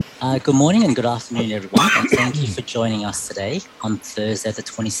Good morning and good afternoon, everyone, and thank you for joining us today on Thursday, the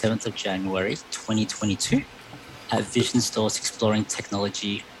 27th of January, 2022, at Vision Store's Exploring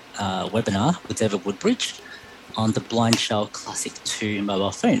Technology webinar with David Woodbridge on the BlindShell Classic 2 mobile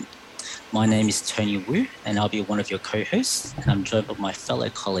phone. My name is Tony Wu, and I'll be one of your co-hosts, and I'm joined by my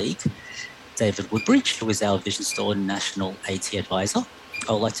fellow colleague, David Woodbridge, who is our Vision Store National AT Advisor.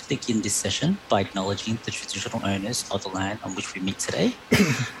 I would like to begin this session by acknowledging the traditional owners of the land on which we meet today.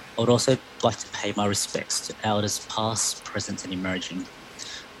 I would also like to pay my respects to elders past, present and emerging.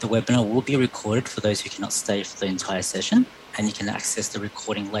 The webinar will be recorded for those who cannot stay for the entire session, and you can access the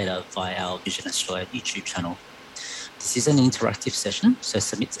recording later via our Vision Australia YouTube channel. This is an interactive session, so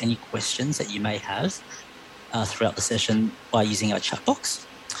submit any questions that you may have throughout the session by using our chat box.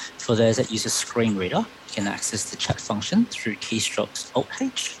 For those that use a screen reader, you can access the chat function through keystrokes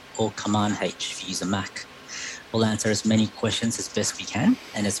Alt-H or Command-H if you use a Mac. We'll answer as many questions as best we can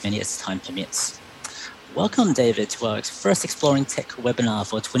and as many as time permits. Welcome, David, to our first Exploring Tech webinar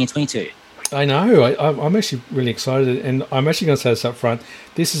for 2022. I know. I'm actually really excited, and I'm actually going to say this up front.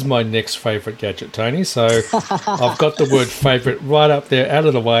 This is my next favourite gadget, Tony. So I've got the word favourite right up there, out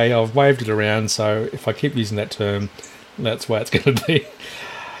of the way. I've waved it around, so if I keep using that term, that's where it's going to be.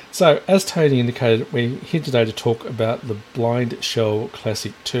 So, as Tony indicated, we're here today to talk about the BlindShell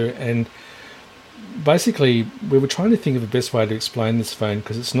Classic 2, and basically we were trying to think of the best way to explain this phone,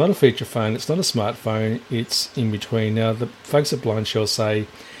 because it's not a feature phone, it's not a smartphone, it's in between. Now, the folks at BlindShell say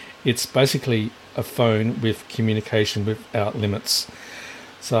it's basically a phone with communication without limits.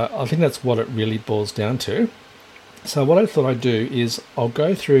 So I think that's what it really boils down to. So what I thought I'd do is I'll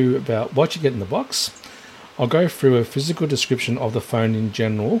go through about what you get in the box. I'll go through a physical description of the phone in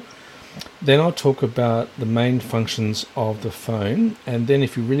general. Then I'll talk about the main functions of the phone. And then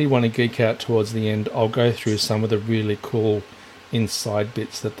if you really want to geek out towards the end, I'll go through some of the really cool inside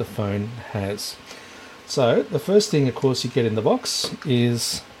bits that the phone has. So the first thing, of course, you get in the box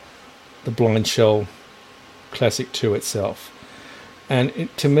is the BlindShell Classic 2 itself. And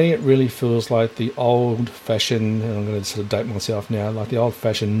to me, it really feels like the old-fashioned, and I'm going to sort of date myself now, like the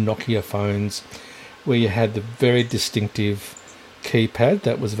old-fashioned Nokia phones, where you had the very distinctive keypad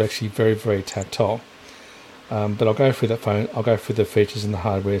that was actually very, very tactile. But I'll go through that phone. I'll go through the features and the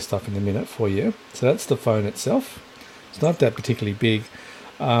hardware stuff in a minute for you. So that's the phone itself. It's not that particularly big.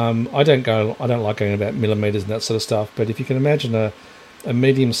 I don't like going about millimeters and that sort of stuff. But if you can imagine a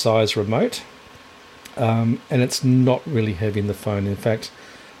medium-sized remote, and it's not really heavy in the phone. In fact,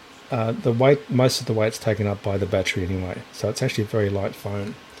 most of the weight's taken up by the battery anyway. So it's actually a very light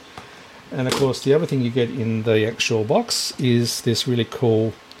phone. And of course, the other thing you get in the actual box is this really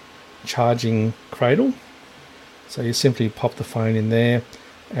cool charging cradle. So you simply pop the phone in there,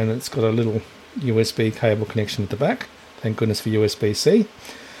 and it's got a little USB cable connection at the back. Thank goodness for USB-C.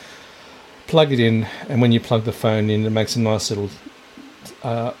 Plug it in, and when you plug the phone in, it makes a nice little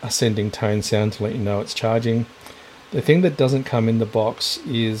ascending tone sound to let you know it's charging. The thing that doesn't come in the box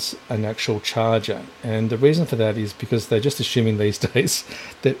is an actual charger, and the reason for that is because they're just assuming these days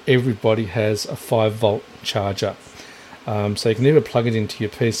that everybody has a 5-volt charger. So you can either plug it into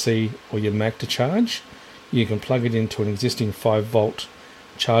your PC or your Mac to charge. You can plug it into an existing 5-volt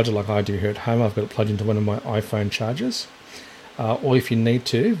charger like I do here at home. I've got it plugged into one of my iPhone chargers. Or if you need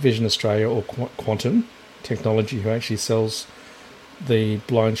to, Vision Australia or Quantum Technology, who actually sells the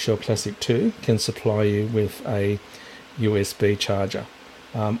BlindShell Classic 2, can supply you with a USB charger.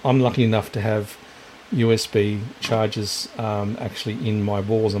 I'm lucky enough to have USB chargers actually in my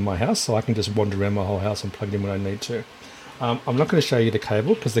walls in my house, so I can just wander around my whole house and plug it in when I need to. I'm not going to show you the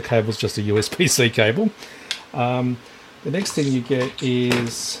cable because the cable is just a USB-C cable. The next thing you get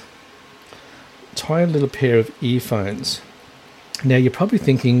is a tiny little pair of earphones. Now you're probably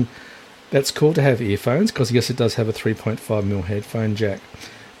thinking that's cool to have earphones because yes, it does have a 3.5mm headphone jack.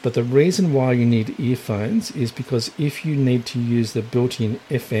 But the reason why you need earphones is because if you need to use the built-in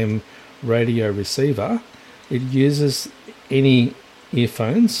FM radio receiver, it uses any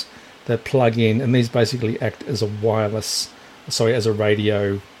earphones that plug in, and these basically act as as a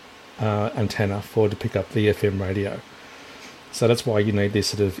radio antenna to pick up the FM radio. So that's why you need these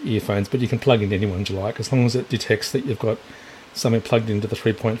sort of earphones, but you can plug in any ones you like, as long as it detects that you've got something plugged into the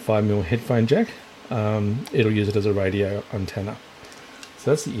 3.5mm headphone jack, it'll use it as a radio antenna. So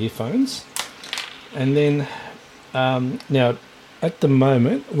that's the earphones. And then now at the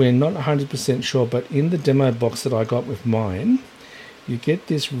moment we're not 100% sure, but in the demo box that I got with mine, you get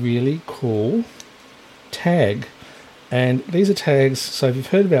this really cool tag. And these are tags, so if you've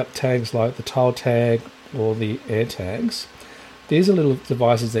heard about tags like the tile tag or the air tags, these are little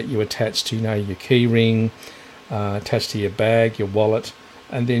devices that you attach to, your key ring, attached to your bag, your wallet,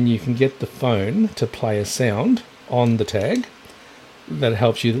 and then you can get the phone to play a sound on the tag that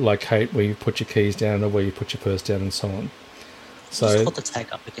helps you locate where you put your keys down or where you put your purse down and so on. So just hold the tag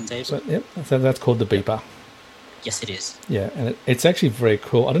up again, David. So that's called the beeper. Yes, it is. Yeah, and it's actually very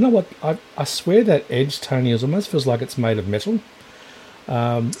cool. I don't know what I swear that edge, Tony, almost feels like it's made of metal.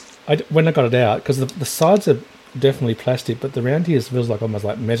 When I got it out, because the sides are definitely plastic, but the round here feels like almost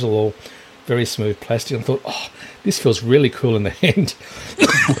like metal or very smooth plastic. I thought, oh, this feels really cool in the hand.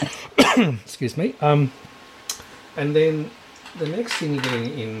 Excuse me. And then the next thing you're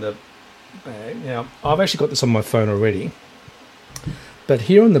getting in the bag. Now, I've actually got this on my phone already, but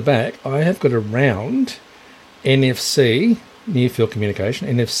here on the back, I have got a round NFC, near field communication,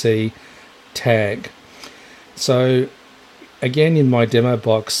 NFC tag. So again, in my demo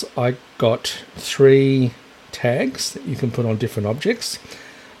box, I got 3 tags that you can put on different objects.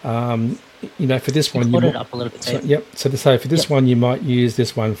 For this one, put it up a little bit. So for this one, you might use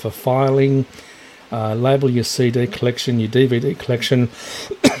this one for filing. Label your CD collection, your DVD collection.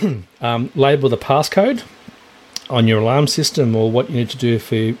 Label the passcode on your alarm system or what you need to do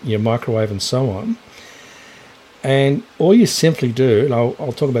for your microwave and so on. And all you simply do, and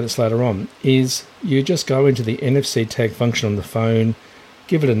I'll talk about this later on, is you just go into the NFC tag function on the phone,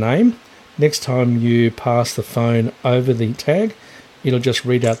 give it a name. Next time you pass the phone over the tag, it'll just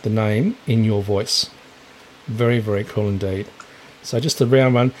read out the name in your voice. Very, very cool indeed. So just a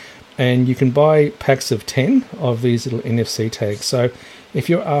round one. And you can buy packs of 10 of these little NFC tags. So if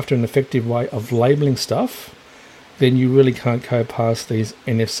you're after an effective way of labeling stuff, then you really can't go past these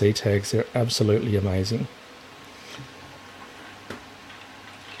NFC tags. They're absolutely amazing.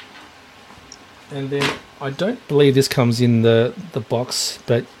 And then I don't believe this comes in the box,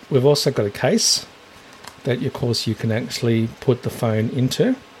 but we've also got a case that, of course, you can actually put the phone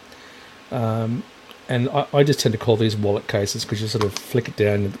into. And I just tend to call these wallet cases because you sort of flick it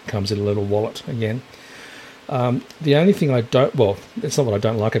down and it comes in a little wallet again. The only thing it's not what I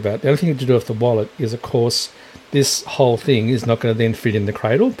don't like about it. The only thing to do with the wallet is, of course, this whole thing is not going to then fit in the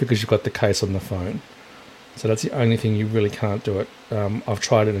cradle because you've got the case on the phone. So that's the only thing you really can't do it. I've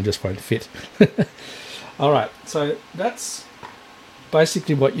tried it and it just won't fit. All right, so that's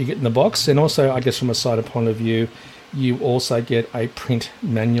basically what you get in the box. And also, I guess from a cider point of view, you also get a print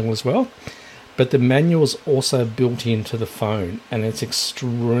manual as well. But the manual is also built into the phone and it's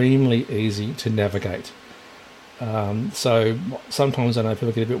extremely easy to navigate. So sometimes I know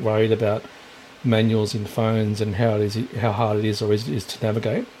people get a bit worried about manuals in phones and how hard it is or is to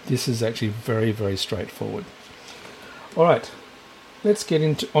navigate. This is actually very, very straightforward. All right, let's get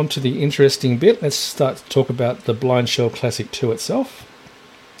onto the interesting bit. Let's start to talk about the BlindShell Classic 2 itself.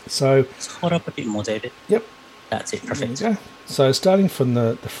 So let's hold up a bit more, David. Yep. That's it, perfect. There you go. So starting from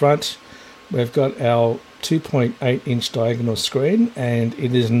the front, we've got our 2.8-inch diagonal screen, and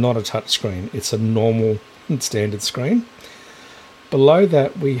it is not a touch screen. It's a normal standard screen. Below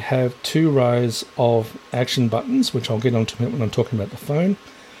that, we have 2 rows of action buttons, which I'll get onto when I'm talking about the phone.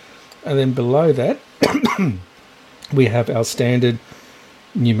 And then below that, we have our standard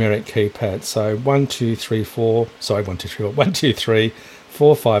numeric keypad. So 1, 2, 3, 4, 5,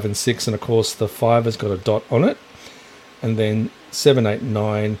 and 6. And of course, the 5 has got a dot on it. And then 7, 8,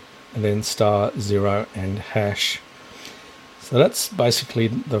 9, and then star, 0, and hash. So that's basically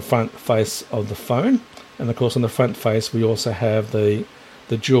the front face of the phone. And of course, on the front face, we also have the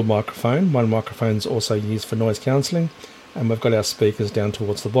dual microphone. One microphone is also used for noise cancelling. And we've got our speakers down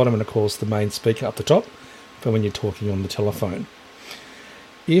towards the bottom, and of course, the main speaker up the top for when you're talking on the telephone.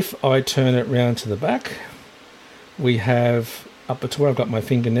 If I turn it round to the back, we have up to where I've got my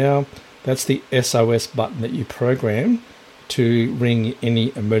finger now, that's the SOS button that you program to ring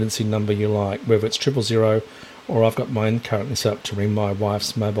any emergency number you like, whether it's 000 or I've got mine currently set up to ring my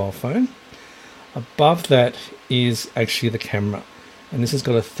wife's mobile phone. Above that is actually the camera, and this has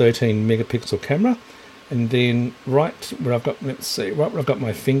got a 13 megapixel camera. And then right where I've got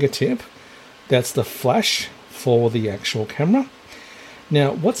my fingertip, that's the flash for the actual camera.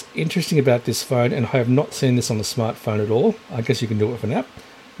 Now, what's interesting about this phone, and I have not seen this on the smartphone at all, I guess you can do it with an app,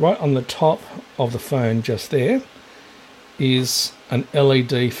 right on the top of the phone just there is an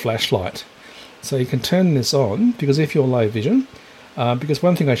LED flashlight. So you can turn this on, because if you're low vision, because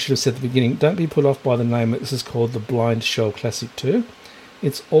one thing I should have said at the beginning, don't be put off by the name. This is called the BlindShell Classic 2.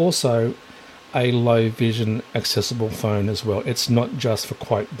 It's also a low vision accessible phone as well. It's not just for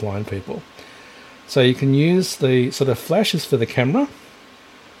quite blind people. So you can use the flash is for the camera,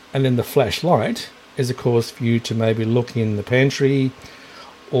 and then the flashlight is of course for you to maybe look in the pantry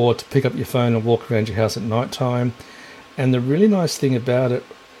or to pick up your phone and walk around your house at night time. And the really nice thing about it,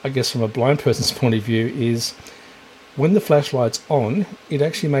 I guess from a blind person's point of view, is when the flashlight's on, it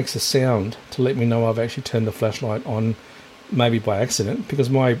actually makes a sound to let me know I've actually turned the flashlight on, maybe by accident, because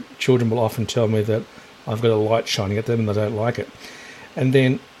my children will often tell me that I've got a light shining at them and they don't like it. And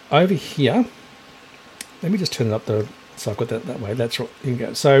then over here, let me just turn it up so I've got that way. That's right. Here we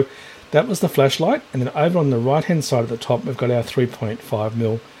go. So that was the flashlight, and then over on the right hand side at the top, we've got our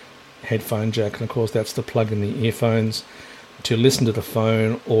 3.5mm headphone jack, and of course that's to plug in the earphones to listen to the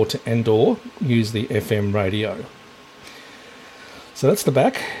phone or use the FM radio. So that's the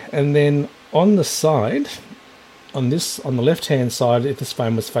back. And then on the side, on the left hand side, if this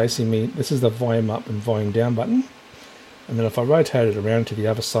phone was facing me, this is the volume up and volume down button. And then if I rotate it around to the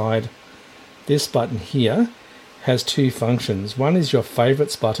other side, this button here has two functions. One is your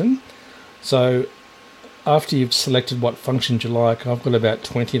favorites button. So after you've selected what functions you like, I've got about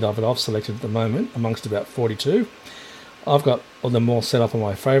 20 of it I've selected at the moment amongst about 42. I've got all them all set up on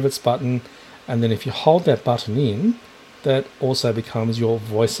my favorites button, and then if you hold that button in, that also becomes your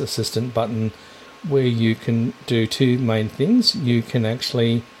voice assistant button, where you can do two main things. You can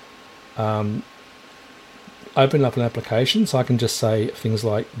actually open up an application, so I can just say things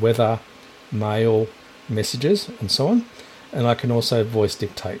like weather, mail, messages, and so on, and I can also voice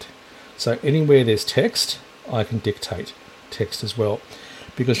dictate. So anywhere there's text, I can dictate text as well.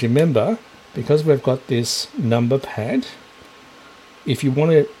 Because remember, because we've got this number pad, if you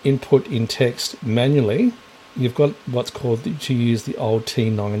want to input in text manually, you've got what's called to use the old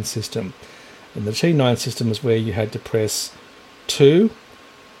T9 system. And the T9 system is where you had to press 2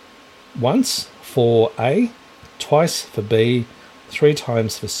 once for A, twice for B, 3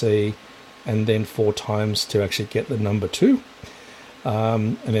 times for C, and then 4 times to actually get the number 2.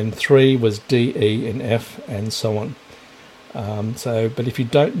 And then 3 was D, E, and F, and so on. But if you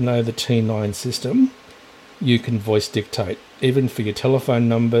don't know the T9 system, you can voice dictate. Even for your telephone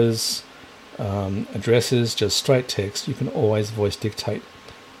numbers, addresses, just straight text, you can always voice dictate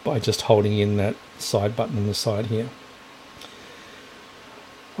by just holding in that side button on the side here.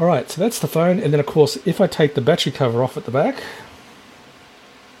 Alright, so that's the phone. And then of course, if I take the battery cover off at the back,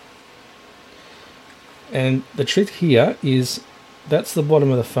 and the trick here is that's the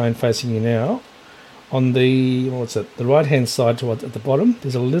bottom of the phone facing you now. On the the right hand side towards at the bottom,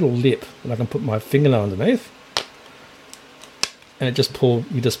 there's a little lip that I can put my fingernail underneath, and you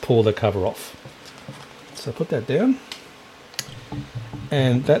just pull the cover off. So put that down,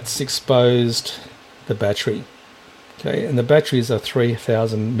 and that's exposed the battery. Okay, and the battery is a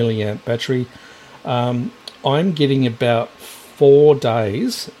 3000 milliamp battery. I'm getting about 4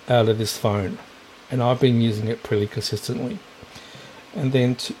 days out of this phone, and I've been using it pretty consistently. And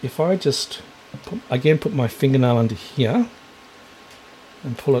then if I just put my fingernail under here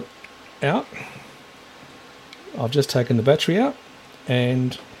and pull it out, I've just taken the battery out,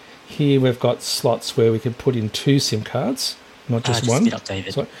 and here we've got slots where we can put in 2 SIM cards, not just one.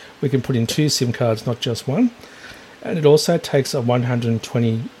 So we can put in 2 SIM cards, not just one. And it also takes a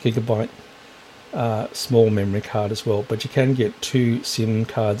 120 gigabyte small memory card as well, but you can get 2 SIM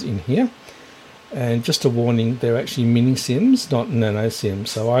cards in here. And just a warning, they're actually mini SIMs, not nano SIMs.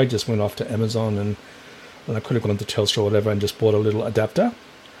 So I just went off to Amazon and I could have gone to Telstra or whatever and just bought a little adapter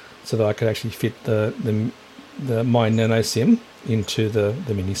so that I could actually fit my nano SIM into the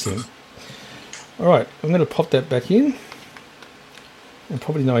mini SIM. All right, I'm going to pop that back in. And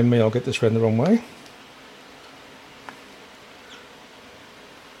probably knowing me, I'll get this around the wrong way.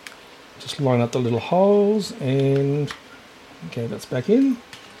 Just line up the little holes, and okay, that's back in.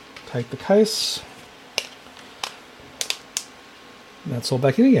 Take the case. That's all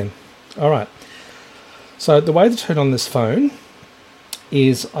back in again. All right. So the way to turn on this phone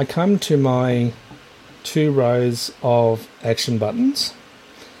is I come to my 2 rows of action buttons.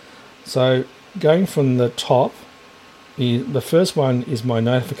 So going from the top, the first one is my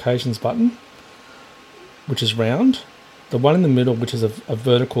notifications button, which is round. The one in the middle, which is a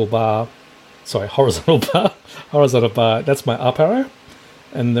horizontal bar, that's my up arrow.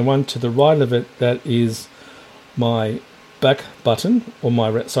 And the one to the right of it, that is my back button, or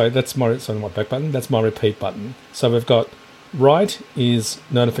that's my back button, that's my repeat button. So we've got right is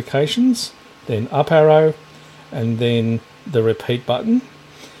notifications, then up arrow, and then the repeat button.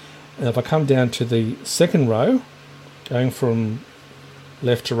 And if I come down to the second row, going from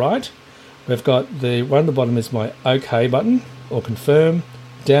left to right, we've got the one at the bottom is my OK button, or confirm,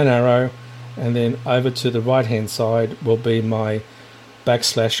 down arrow, and then over to the right hand side will be my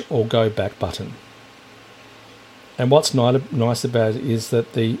backslash or go back button. And what's nice about it is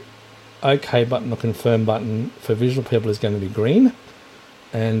that the OK button or confirm button for visual people is going to be green,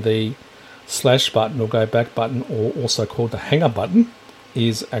 and the slash button or go back button, or also called the hang up button,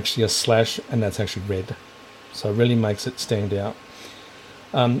 is actually a slash, and that's actually red. So it really makes it stand out.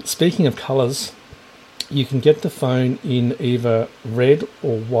 Speaking of colours, you can get the phone in either red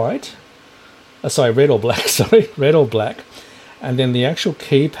or white. Red or black, red or black. And then the actual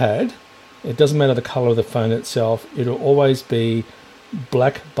keypad, it doesn't matter the colour of the phone itself, it'll always be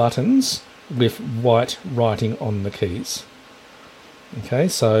black buttons with white writing on the keys. Okay,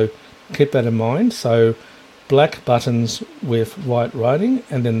 so keep that in mind. So black buttons with white writing,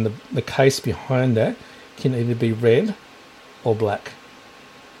 and then the case behind that can either be red or black.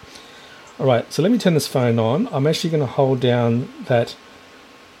 All right, so let me turn this phone on. I'm actually going to hold down that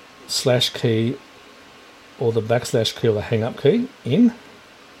slash key or the backslash key or the hang up key in.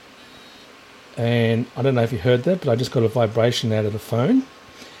 And I don't know if you heard that, but I just got a vibration out of the phone,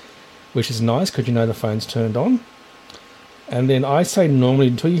 which is nice because you know the phone's turned on. And then I say normally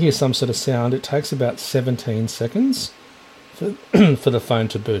until you hear some sort of sound, it takes about 17 seconds for, for the phone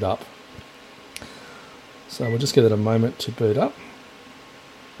to boot up. So we'll just give it a moment to boot up.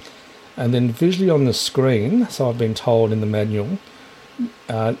 And then visually on the screen, so I've been told in the manual,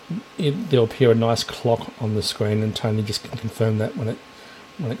 there'll appear a nice clock on the screen, and Tony just can confirm that when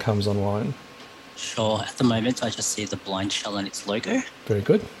it comes online. Sure. At the moment, I just see the BlindShell and its logo. Very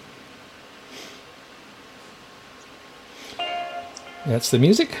good. That's the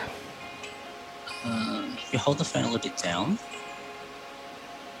music. If you hold the phone a little bit down,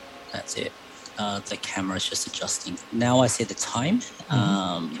 that's it. The camera is just adjusting. Now I see the time.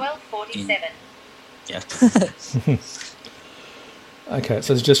 12:47. Yeah. Okay,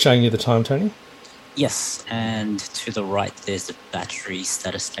 so it's just showing you the time, Tony? Yes, and to the right there's the battery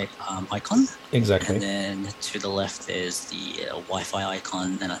status icon. Exactly. And then to the left there's the Wi-Fi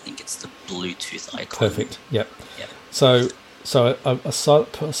icon, and I think it's the Bluetooth icon. Perfect. Yep. Yep. So a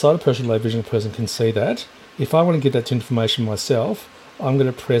sighted person, low vision person can see that. If I want to get that information myself, I'm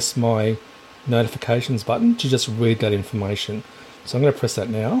going to press my notifications button to just read that information. So I'm going to press that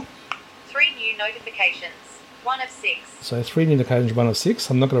now. 3 new notifications. 1 of 6. So 3 new notifications, 1 of 6.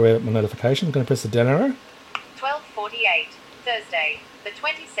 I'm not going to read out my notification. I'm going to press the down arrow. 12:48. Thursday, the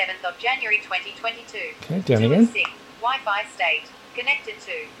 27th of January 2022. Okay, down 2 again. of 6. Wi-Fi state. Connected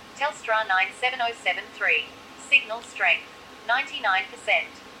to Telstra 97073. Signal strength 99%.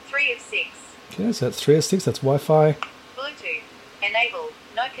 3 of 6. Okay, so that's 3 of 6. That's Wi-Fi. Bluetooth. Enabled.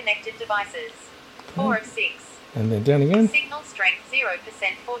 No connected devices. 4 of 6. And then down again. Signal strength 0%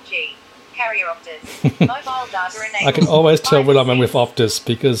 4G. Carrier Optus. Mobile data enabled. I can always tell 5 when of I'm 6. with Optus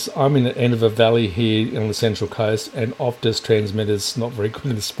because I'm in the end of a valley here on the Central Coast, and Optus transmitter's not very good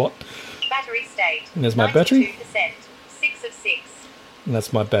in this spot. Battery state. And there's my battery. 92%. 6 of 6. And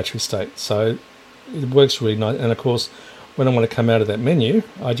that's my battery state. So it works really nice. And of course, when I want to come out of that menu,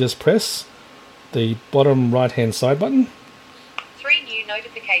 I just press the bottom right-hand side button. 3 new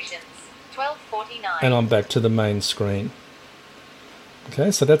notifications. 12:49. And I'm back to the main screen.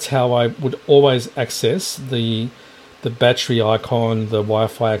 Okay, so that's how I would always access the battery icon. The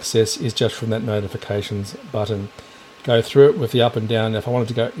Wi-Fi access is just from that notifications button. Go through it with the up and down. If I wanted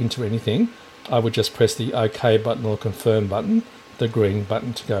to go into anything, I would just press the OK button or confirm button, the green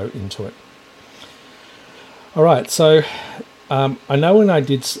button to go into it. All right, so I know when I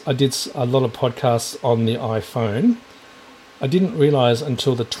did a lot of podcasts on the iPhone, I didn't realise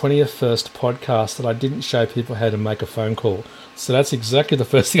until the 21st podcast that I didn't show people how to make a phone call. So that's exactly the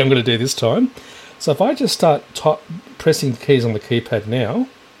first thing I'm going to do this time. So if I just start pressing keys on the keypad now.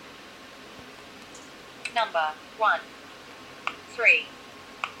 Number 1 3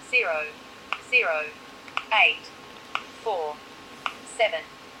 0 0 8 4 7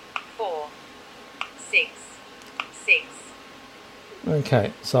 4 6 6.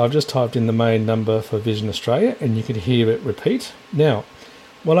 Okay, so I've just typed in the main number for Vision Australia, and you can hear it repeat. Now,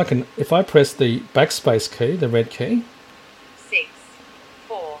 if I press the backspace key, the red key. 6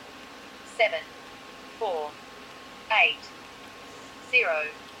 4 7 4 8 0.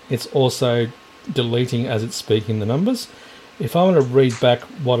 It's also deleting as it's speaking the numbers. If I want to read back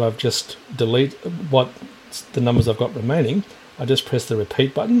what I've just what the numbers I've got remaining, I just press the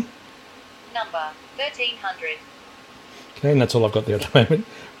repeat button. Number 1300. Okay, and that's all I've got there at the moment,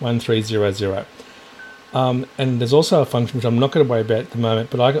 1300. And there's also a function which I'm not going to worry about at the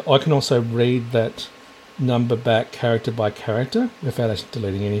moment, but I can also read that number back character by character without actually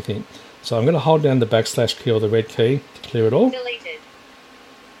deleting anything. So I'm going to hold down the backslash key or the red key to clear it all. Deleted.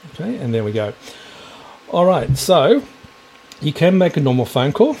 Okay, and there we go. All right, so you can make a normal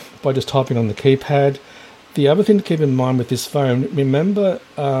phone call by just typing on the keypad. The other thing to keep in mind with this phone, remember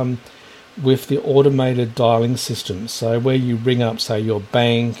with the automated dialing system, so where you ring up, say, your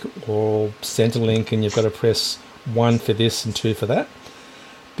bank or Centrelink, and you've got to press 1 for this and 2 for that,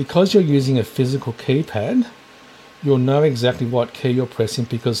 because you're using a physical keypad, you'll know exactly what key you're pressing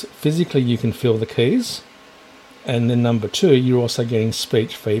because physically you can feel the keys. And then number 2, you're also getting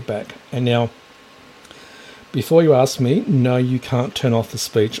speech feedback. And now, before you ask me, no, you can't turn off the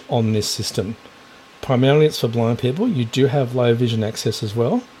speech on this system. Primarily it's for blind people. You do have low vision access as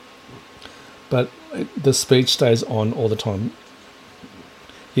well, but the speech stays on all the time.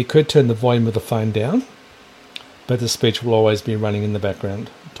 You could turn the volume of the phone down, but the speech will always be running in the background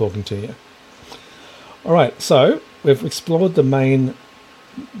talking to you. All right, so we've explored the main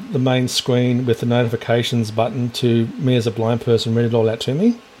screen with the notifications button to me as a blind person, read it all out to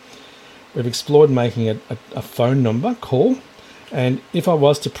me. We've explored making a phone number call, and if I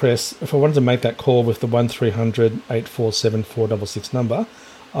wanted to make that call with the 1300 847 466 number,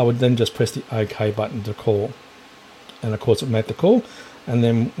 I would then just press the OK button to call, and of course it would make the call. And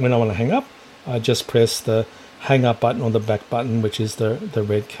then when I want to hang up, I just press the hang up button or the back button, which is the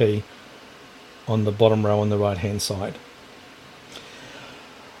red key on the bottom row on the right hand side.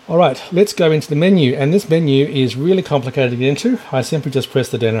 Alright, let's go into the menu, and this menu is really complicated to get into. I simply just press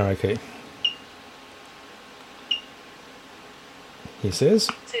the down arrow key. He says,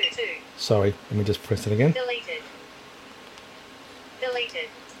 sorry, let me just press it again. Deleted.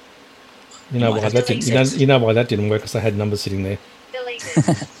 You know why that didn't work, because I had numbers sitting there.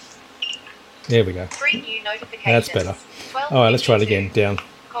 Deleted. There we go. 3 new notifications. That's better. Alright, let's try it again. Down.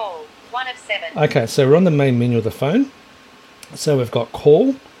 Call 1 of 7. Okay, so we're on the main menu of the phone. So we've got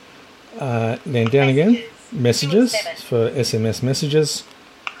call, then down again, messages for SMS messages.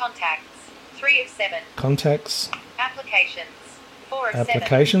 Contacts 3 of 7. Contacts. Applications 4 of 7.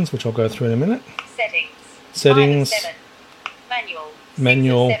 Applications, which I'll go through in a minute. Settings 5 Settings. of 7.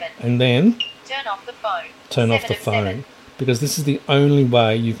 Manual, 6 of 7. and then Turn off the phone. turn off the 7 of 7. phone, because this is the only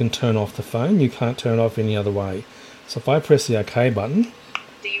way you can turn off the phone. You can't turn it off any other way. So if I press the OK button,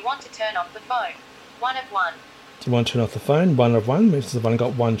 Do you want to turn off the phone? 1 of 1. do you want to turn off the phone? 1 of 1, which is I've only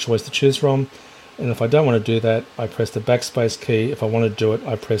got one choice to choose from. And if I don't want to do that, I press the backspace key. If I want to do it,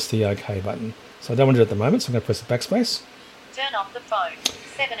 I press the OK button. So I don't want to do it at the moment, so I'm going to press the backspace. Turn off the phone.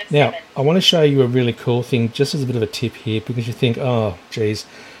 7 of Now, 7. I want to show you a really cool thing, just as a bit of a tip here, because you think, oh, geez,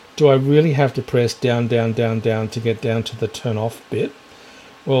 do I really have to press down, down, down, down to get down to the turn off bit?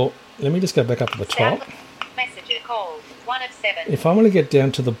 Well, let me just go back up to the top. Messages call 1 of 7. If I want to get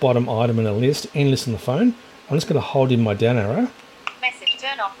down to the bottom item in a list, end list on the phone, I'm just going to hold in my down arrow. Message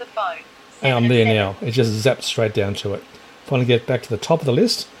turn off the phone. And 7 I'm of there 7. now. It just zaps straight down to it. If I want to get back to the top of the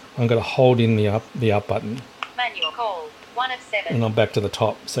list, I'm going to hold in the up button. Manual call 1 of 7. And I'm back to the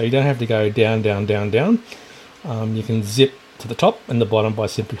top. So you don't have to go down, down, down, down. You can zip to the top and the bottom by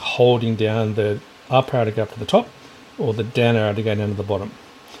simply holding down the up arrow to go up to the top, or the down arrow to go down to the bottom.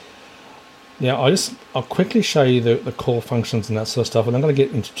 Now I'll quickly show you the call functions and that sort of stuff, and I'm going to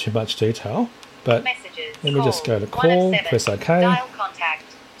get into too much detail, but Messages, let me just go to call 1 of call, 7. press OK. Dial contact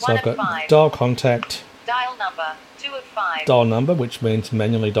So 1 I've of got 5. dial contact, Dial number 2 of 5. dial number, which means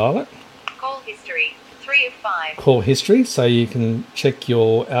manually dial it. Call history 3 of 5. Call history, so you can check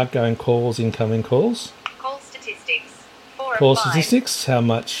your outgoing calls, incoming calls. Call statistics 4 Call of 5. statistics, how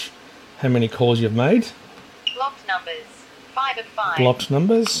many calls you've made. Blocked numbers 5 of 5. Blocked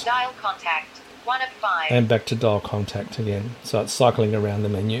numbers. Dial contact 1 of 5. And back to dial contact again. So it's cycling around the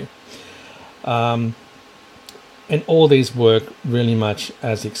menu. And all these work really much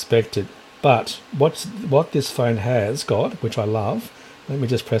as expected. But what this phone has got, which I love, let me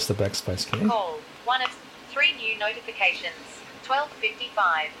just press the backspace key. Call 1 of 3 new notifications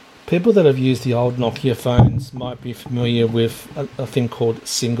 12:55. People that have used the old Nokia phones might be familiar with a thing called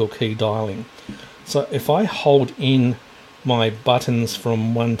single key dialing. So if I hold in my buttons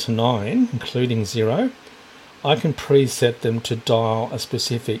from 1 to 9, including 0, I can preset them to dial a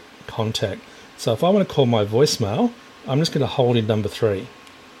specific contact. So if I want to call my voicemail, I'm just going to hold in number 3.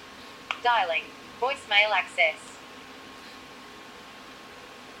 Dialing voicemail access.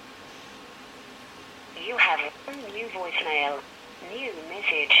 You have a new voicemail. New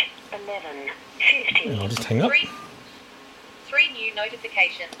message 11:50. And I'll just hang up. 3 new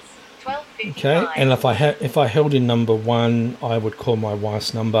notifications 12:55. Okay, and if I held in number 1, I would call my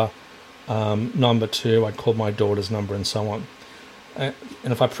wife's number. Number 2, I'd call my daughter's number, and so on. And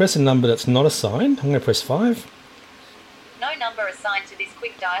if I press a number that's not assigned, I'm going to press 5. No number assigned to this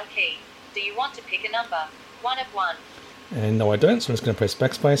quick dial key. Do you want to pick a number? 1 of 1. And no, I don't, so I'm just going to press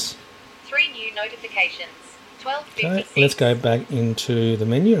backspace. 3 new notifications 12:56. Okay, let's go back into the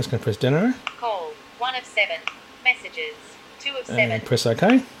menu. I'm just going to press down arrow. Call 1 of 7. Messages 2 of 7. And press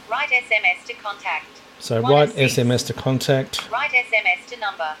OK. Write SMS to contact So One write of six. SMS to contact, Write SMS to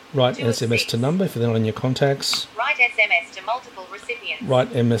number. write Two of SMS six. to number if they're not on your contacts, Write SMS to multiple recipients. write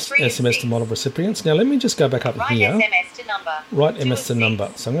Three of SMS six. to multiple recipients. Now let me just go back up Write here. SMS to number. Write Two MS of to number.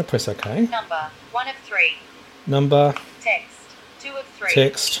 six. So I'm going to press OK. Number. 1 of 3. Number, Text. 2 of 3.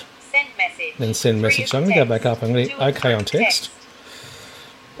 text, Send message. then send 3 message. of So I'm going to go text. back up. I'm going to 2 hit of OK on text.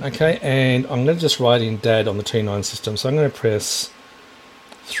 Okay, and I'm going to just write in Dad on the T9 system. So I'm going to press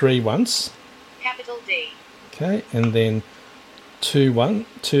 3 once. Capital D. Okay, and then 2 one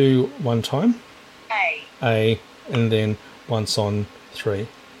time. A. And then once on 3.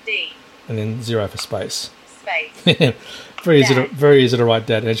 D. And then 0 for space. Space. very Dad. easy to write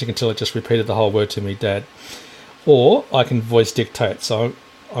Dad. As you can tell, it just repeated the whole word to me, Dad. Or I can voice dictate. So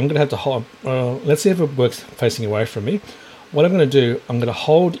I'm going to have to hold. Let's see if it works facing away from me. What I'm going to do, I'm going to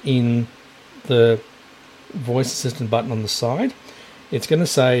hold in the voice assistant button on the side. It's going to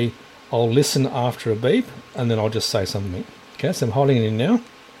say, I'll listen after a beep, and then I'll just say something. Okay, so I'm holding it in now.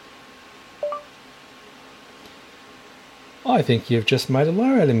 I think you've just made a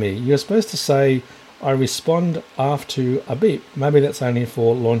liar out of me. You're supposed to say, I respond after a beep. Maybe that's only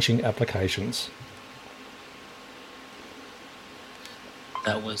for launching applications.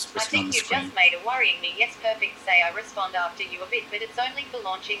 That was I written on the think you've screen. just made a worrying me yes perfect say I respond after you a bit, but it's only for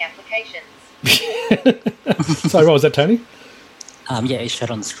launching applications. So what was that, Tony? Yeah, it showed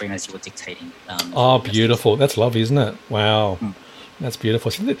on the screen as you were dictating. Oh, beautiful. That's lovely, isn't it? Wow. That's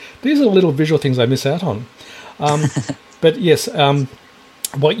beautiful. So these are the little visual things I miss out on. But yes,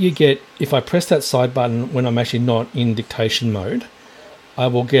 what you get, if I press that side button when I'm actually not in dictation mode, I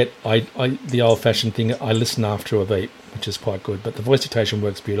will get the old-fashioned thing, I listen after a beep, which is quite good. But the voice dictation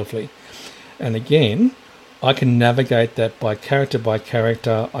works beautifully. And again, I can navigate that by character.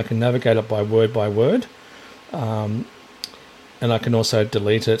 I can navigate it by word. And I can also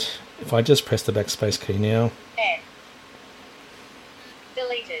delete it. If I just press the backspace key now. N.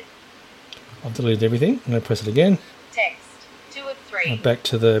 Deleted. I've deleted everything. I'm going to press it again. Text. 2 of 3. Back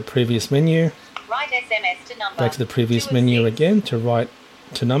to the previous menu. Write SMS to number. Back to the previous 2 of menu 6. again to write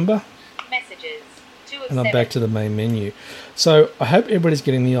to number. Messages. 2 of And 7. I'm back to the main menu. So I hope everybody's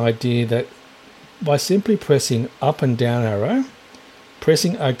getting the idea that by simply pressing up and down arrow,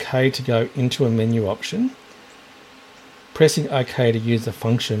 pressing OK to go into a menu option, pressing OK to use the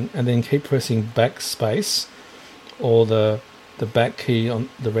function, and then keep pressing backspace or the back key on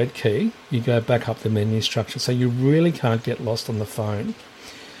the red key, you go back up the menu structure. So you really can't get lost on the phone.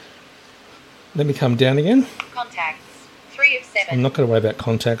 Let me come down again. Contacts. 3 of 7. I'm not going to worry about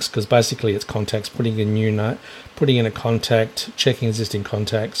contacts because basically it's contacts, putting in new note, putting in a contact, checking existing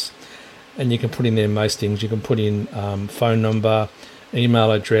contacts, and you can put in there most things. You can put in phone number,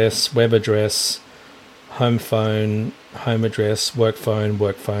 email address, web address, home phone, home address, work phone,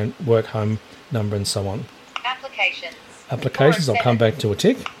 work home number, and so on. Applications. Applications, 4 of I'll come 7. back to a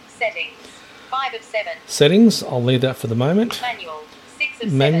tick. Settings. 5 of 7. Settings, I'll leave that for the moment. Manual. 6 of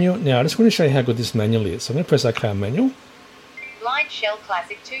 7. Manual, now I just want to show you how good this manual is. So I'm going to press OK on manual. BlindShell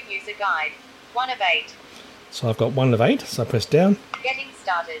Classic 2 User Guide. 1 of 8. So I've got 1 of 8, so I press down Getting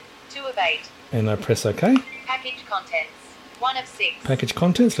started. 2 of 8. and I press OK. Package contents. 1 of 6. Package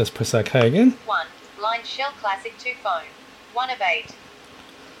contents, let's press OK again. 1. BlindShell Classic 2 phone. 1 of 8.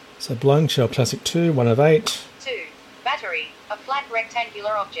 So BlindShell Classic 2, 1 of 8. 2. Battery. A flat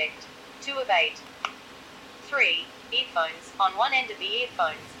rectangular object. 2 of 8. 3. Earphones. On one end of the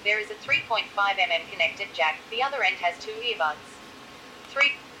earphones, there is a 3.5 mm connected jack. The other end has 2 earbuds.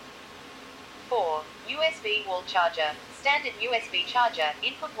 3. 4. USB wall charger. Standard USB charger.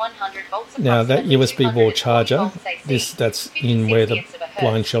 Input 100 volts. Now that approximately USB wall 240 charger, volts AC, that's 50 in where the centiamps of a hertz.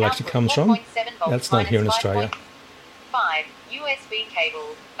 BlindShell actually Output comes from. 4.7 volts That's not here in minus Australia. 5. USB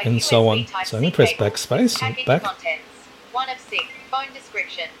cable. A And so on. USB Type So I'm going to C press cable. backspace, Package back. contents. 1 of 6. Phone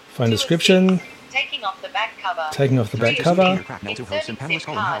description. Phone 2 of description. 6. Taking off the back cover. Taking off the back 3 of cover. 6. Crack melted Inserting holes and SIM panelist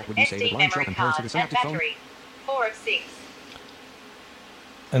hole. How card, would you say the SD BlindShell memory compares to card, the and synaptic phone? battery. 4 of 6.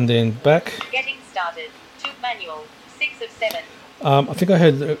 And then back. Getting started. 2 manual. 6 of 7. I think I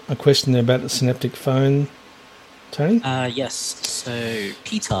heard a question there about the synaptic phone, Tony. Yes. So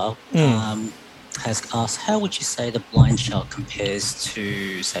Peter has asked, how would you say the BlindShell compares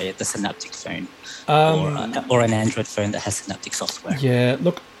to, say, the Synaptic phone or an Android phone that has Synaptic software? Yeah,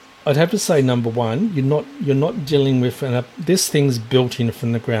 look, I'd have to say number one, you're not dealing with this thing's built in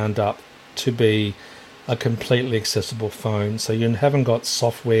from the ground up to be a completely accessible phone. So you haven't got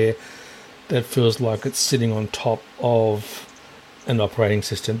software that feels like it's sitting on top of an operating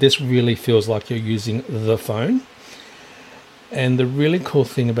system. This really feels like you're using the phone. And the really cool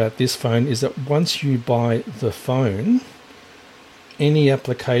thing about this phone is that once you buy the phone, any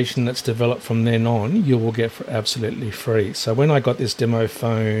application that's developed from then on, you will get for absolutely free. So when I got this demo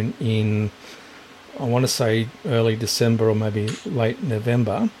phone in, I want to say early December or maybe late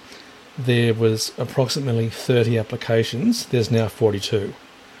November, there was approximately 30 applications. There's now 42.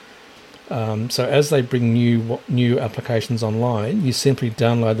 So as they bring new applications online, you simply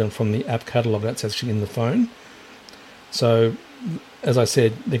download them from the app catalog that's actually in the phone. So as I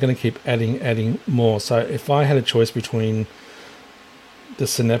said, they're going to keep adding more. So if I had a choice between the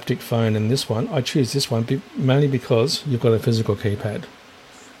Synaptic phone and this one, I choose this one mainly because you've got a physical keypad.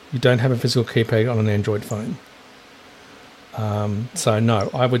 You don't have a physical keypad on an Android phone. So no,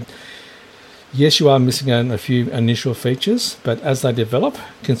 I would... Yes, you are missing out on a few initial features, but as they develop,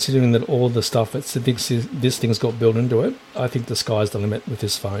 considering that all the stuff that this thing's got built into it, I think the sky's the limit with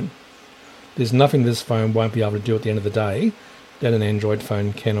this phone. There's nothing this phone won't be able to do at the end of the day that an Android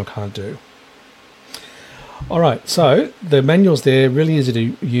phone can or can't do. All right, so the manual's there, really easy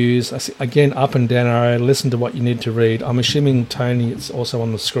to use. Again, up and down arrow, listen to what you need to read. I'm assuming, Tony, it's also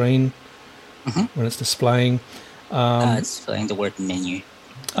on the screen when it's displaying. It's displaying the word menu.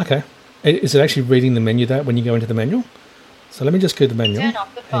 Okay. Is it actually reading the menu that when you go into the manual? So let me just go to the manual. Turn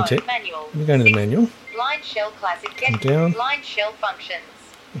off the phone. Manual. Let me go into the manual. BlindShell Classic. Come down. BlindShell functions.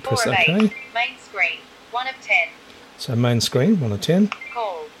 And 4 press of 8. OK. Main screen. 1 of 10. So main screen, 1 of 10.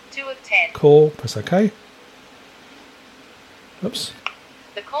 Call. 2 of 10. Call, press OK. Oops.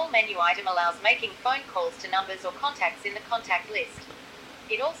 The call menu item allows making phone calls to numbers or contacts in the contact list.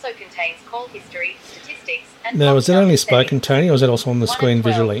 It also contains call history, statistics, and... Now, is it only spoken, settings. Tony, or is it also on the 1 screen of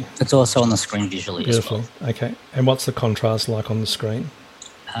 12. visually? It's also on the screen visually Beautiful. as well. Okay. And what's the contrast like on the screen?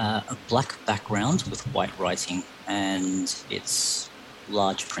 A black background with white writing, and it's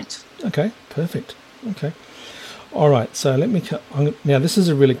large print. Okay, perfect. Okay. All right, so let me... Now, this is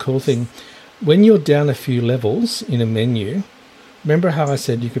a really cool thing. When you're down a few levels in a menu, remember how I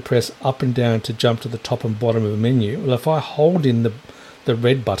said you could press up and down to jump to the top and bottom of a menu? Well, if I hold in the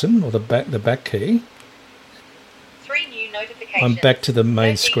red button or the back key, 3 new notifications. I'm back to the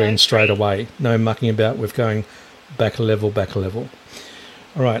main 13:03. screen straight away. No mucking about with going back a level.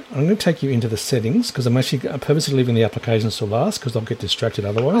 All right, I'm going to take you into the settings because I'm purposely leaving the applications to last because I'll get distracted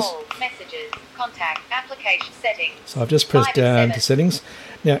otherwise. Call, messages, contact, application settings. So I've just pressed 5 of down 7. to settings.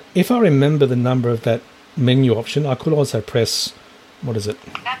 Now, if I remember the number of that menu option, I could also press, what is it?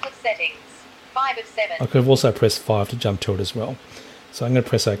 Applet settings. 5 of 7. I could have also pressed 5 to jump to it as well. So I'm going to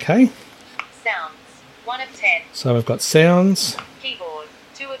press OK. Sounds. 1 of 10. So we've got sounds, Keyboard.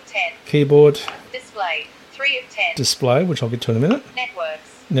 2 of 10. keyboard, Display. 3 of 10. display, which I'll get to in a minute.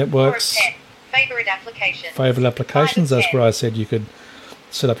 Networks. Networks, 4 of 10. Favorite applications. favourite applications. 5 of That's 10. where I said you could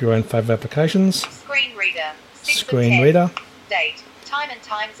set up your own favourite applications. Screen reader. 6 Screen of 10. reader, Date. Time and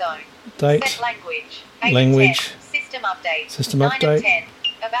time zone. date, Set language. 8 language, of 10. System update. system 9 update, of 10.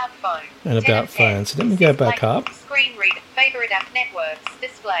 About phone. and 10 about of 10. phone. So let me go back up. Screen reader. Favorite app networks.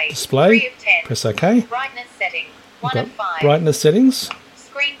 Display. Display. 3 of 10. Press OK. Brightness setting. We've 1 got of 5. brightness settings,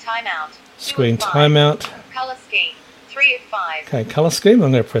 Screen timeout. 2 screen of 5. timeout. Color scheme. 3 of 5. Okay, colour scheme.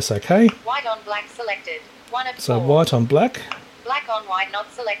 I'm going to press OK. White on black selected. 1 of 4. So white on black, Black on white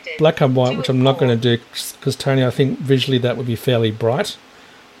not selected. black on white, 2 which of I'm not 4. going to do because, Tony, I think visually that would be fairly bright,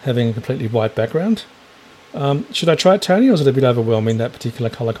 having a completely white background. Should I try it, Tony, or is it a bit overwhelming, that particular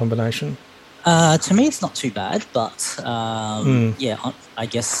colour combination? To me, it's not too bad, but yeah, I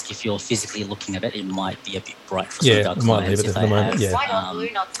guess if you're physically looking at it, it might be a bit bright for some of our it might be, clients but if at the they moment, have, yeah. White on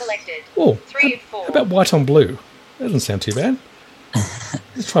blue not selected. Oh, 3 of 4. how about white on blue? That doesn't sound too bad.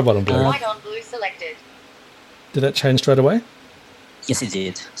 Let's try white on blue. White on blue selected. Did that change straight away? Yes, it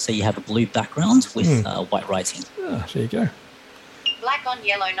did. So you have a blue background with white writing. Ah, there you go. Black on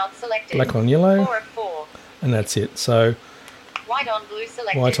yellow not selected. Black on yellow, 4 of 4. and that's it. So White on blue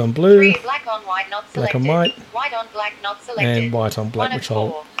selected. white on blue, 3 black on white not black selected. on white, White on black not selected. and white on black, 1 of which I'll...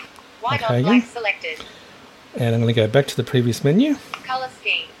 4. White Okay on again. black selected. And I'm going to go back to the previous menu. Color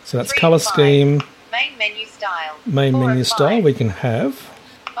scheme. So that's 3 of colour 5. scheme, Main menu style. main 4 menu of style. 5. We can have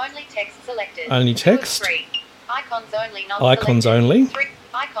Only text selected. Only 2 of text. 3. Icons only not icons selected. only, 3.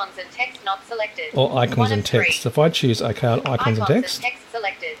 Icons and text not selected. or icons 1 and of 3. text. If I choose icons and text,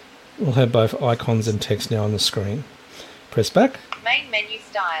 selected. we'll have both icons and text now on the screen. Press back. Main menu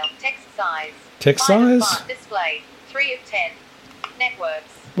style. Text size. Text 5 of size. 5. Display. 3 of 10.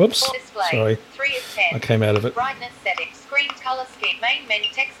 Networks. Whoops. 4 display. Sorry, 3 of I 10. came out of it. Brightness setting. Screen color scheme. Main menu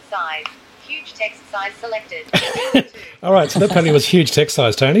text size. Huge text size selected. 2. All right, so that apparently was huge text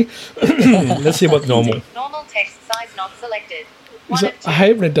size, Tony. Let's see what normal. Normal text size not selected. Is 1 it, of 2. I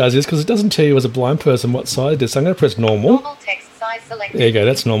hate when it does this because it doesn't tell you as a blind person what size it is. So I'm going to press normal. Normal text size selected. There you go.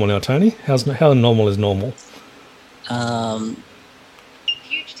 That's normal now, Tony. How normal is normal?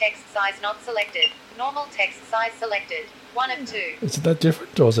 text size not selected. Normal text size selected. 1 of 2. Is it that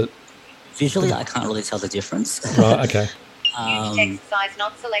different, or is it? Visually, I can't really tell the difference. Right, okay. Huge text size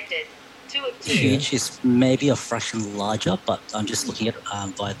not selected. 2 of 2. Huge is maybe a fraction larger, but I'm just looking at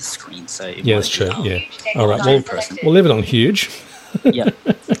via the screen. So it Yeah, might that's true, be, yeah. Huge text All right, size well, selected. we'll leave it on huge. Yeah.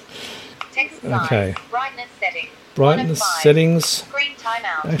 Text size. Okay. Brightness setting. Brightness 1 of 5. settings. Screen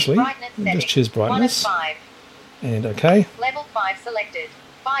timeout. Actually, brightness let me setting. just choose brightness. 1 of 5. And okay. Level 5 selected.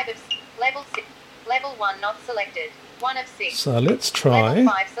 5 of level 6. Level 1 not selected. 1 of 6. So let's Level try.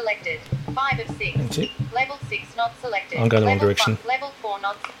 5 selected. 5 of 6. That's it. Level 6 not selected. I'm going the wrong Level direction. Level 4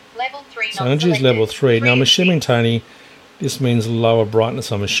 not. Level 3 not So I'm going to choose selected. level 3. Now I'm 3 of assuming, 6. Tony, this means lower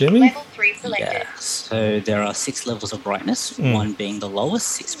brightness, I'm assuming. Level 3 selected. Yeah. So there are 6 levels of brightness, 1 being the lowest,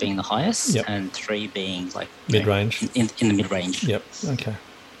 6 being the highest, Yep. and 3 being like Mid-range. in the mid-range. Yep, okay.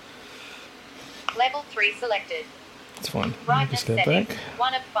 Level 3 selected. That's fine. Let me Brightness just go setting. back.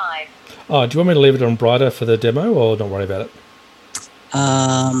 1 of 5. Oh, do you want me to leave it on brighter for the demo, or don't worry about it?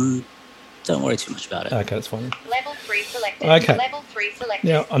 Don't worry too much about it. Okay, that's fine. Level 3 selected. Okay. Level 3 selected.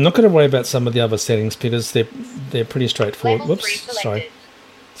 Now, I'm not going to worry about some of the other settings because they're pretty straightforward. Level 3 Whoops, selected. sorry.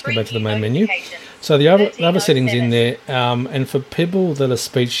 Let's go 3 back to the new main menu. notifications. So the other 1307. settings in there, and for people that are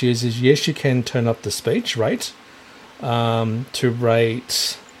speech users, yes, you can turn up the speech rate to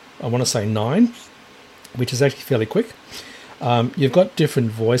rate, I want to say 9, which is actually fairly quick. You've got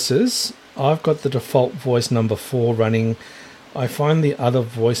different voices. I've got the default voice number 4 running. I find the other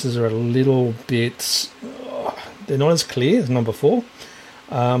voices are a little bit, they're not as clear as number 4.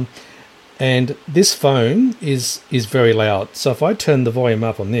 And this phone is very loud. So if I turn the volume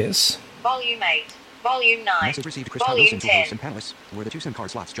up on this, Volume 8. Volume 9. Message received Chris Volume Wilson to 10. hosts and panelists. Were the 2 SIM card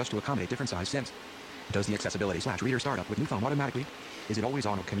slots just to accommodate different size SIMs? Does the accessibility/reader start up with new phone automatically? Is it always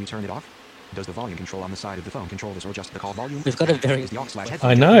on or can you turn it off? Does the volume control on the side of the phone control this or just the call volume? We've got a very Is the aux/headphone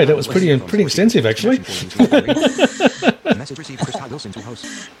I know, that was pretty extensive, actually. Message received Chris Wilson to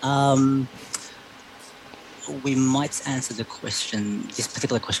hosts. We might answer this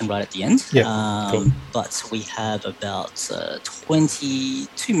particular question right at the end. Yeah, cool. But we have about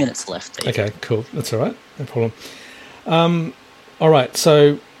 22 minutes left, David. okay, cool. That's all right. No problem. All right.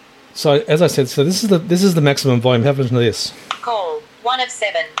 So as I said, so this is the maximum volume. Have a listen to this. Call. 1 of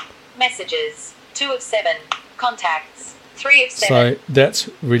 7. Messages. 2 of 7. Contacts. 3 of 7. So that's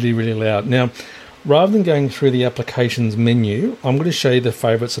really, really loud. Now, rather than going through the applications menu, I'm going to show you the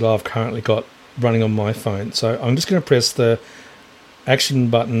favorites that I've currently got running on my phone. So I'm just going to press the action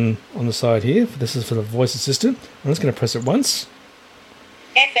button on the side here. This is for the voice assistant. I'm just going to press it once.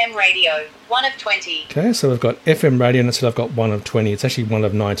 FM radio. 1 of 20. Okay, so we've got FM radio, and it said I've got 1 of 20. It's actually 1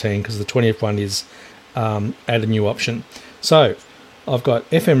 of 19 because the 20th one is add a new option. So I've got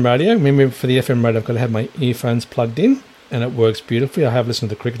FM radio. Remember, for the FM radio, I've got to have my earphones plugged in, and it works beautifully. I have listened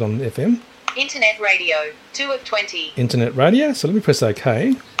to the cricket on FM. Internet radio. 2 of 20. Internet radio. So let me press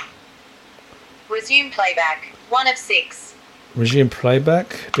OK. Resume playback. 1 of 6. Resume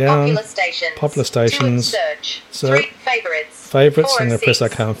playback. Down. Popular stations. Popular 2 of stations. search. Search. 3 favorites. Favourites. 4 I'm of going to press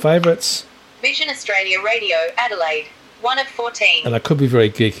 6. OK on favourites. Vision Australia Radio Adelaide. 1 of 14. And I could be very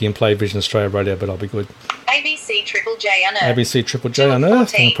geeky and play Vision Australia Radio, but I'll be good. ABC Triple J Unearthed. ABC Triple J 2 of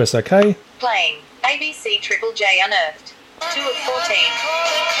Unearthed. 14. And press OK. Playing. ABC Triple J Unearthed. 2 of 14.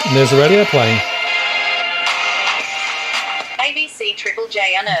 And there's the radio playing. ABC Triple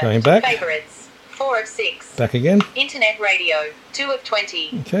J Unearthed. Going back. Favorites. 4 of 6. Back again. Internet radio. 2 of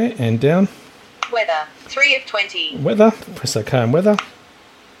 20. Okay, and down. Weather. 3 of 20. Weather. Press OK on weather.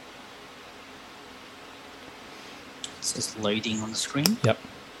 It says loading on the screen. Yep.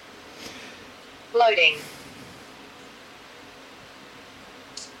 Loading.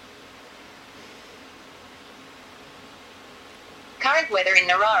 Current weather in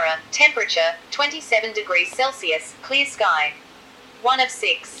Narara. Temperature 27 degrees Celsius. Clear sky. 1 of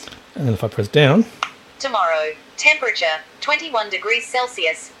 6. And then if I press down, Tomorrow. Temperature 21 degrees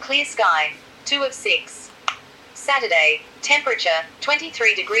Celsius. Clear sky. 2 of 6. Saturday. Temperature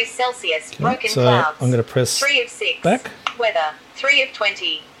 23 degrees Celsius. okay, Broken so clouds. I'm going to press 3 of 6. back, Weather 3 of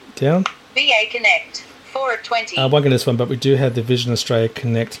 20. down. VA Connect 4 of 20. I won't get this one, but we do have the Vision Australia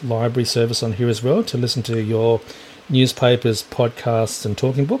Connect library service on here as well to listen to your newspapers, podcasts, and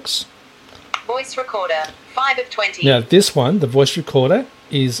talking books. Voice recorder 5 of 20. Now, this one, the voice recorder,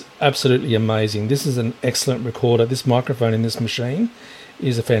 is absolutely amazing. This is an excellent recorder. This microphone in this machine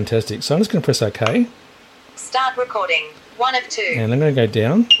is a fantastic. So I'm just going to press OK, Start recording 1 of 2. and I'm going to go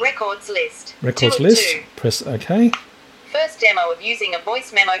down. Records list. Records 2 of list. 2. Press OK. First demo of using a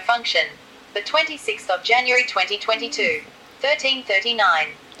voice memo function. The 26th of January 2022. 13:39.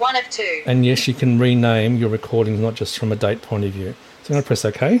 1 of 2. And yes, you can rename your recordings, not just from a date point of view. So I'm going to press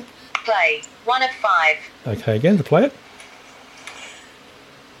OK. Play. 1 of 5. OK again to play it.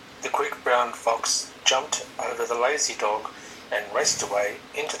 The quick brown fox jumped over the lazy dog and raced away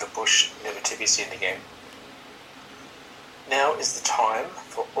into the bush, never to be seen again. Now is the time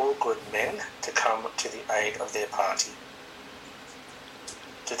for all good men to come to the aid of their party.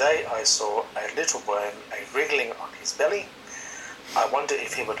 Today I saw a little worm wriggling on his belly. I wonder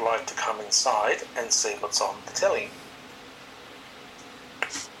if he would like to come inside and see what's on the telly.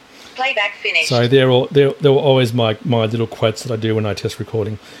 Playback finished. So they're always my little quotes that I do when I test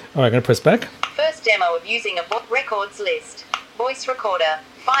recording. All right, I'm going to press back. First demo of using a records list. Voice recorder.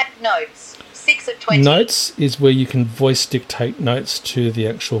 5 notes. 6 of 20. Notes is where you can voice dictate notes to the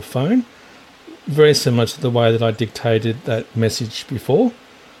actual phone. Very similar to the way that I dictated that message before.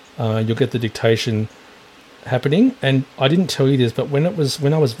 You'll get the dictation happening. And I didn't tell you this, but when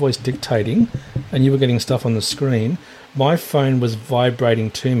I was voice dictating and you were getting stuff on the screen, my phone was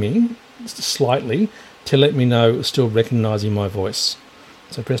vibrating to me slightly to let me know it was still recognizing my voice.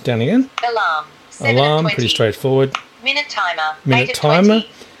 So press down again. Alarm. 7 Alarm, of 20. pretty straightforward. Minute timer. Minute 8 of timer. 20.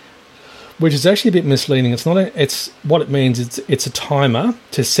 Which is actually a bit misleading. It's what it means. It's a timer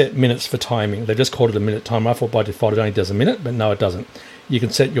to set minutes for timing. They just called it a minute timer. I thought by default it only does a minute, but no, it doesn't. You can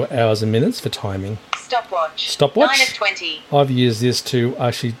set your hours and minutes for timing. Stopwatch. Stopwatch. 9 of 20. I've used this to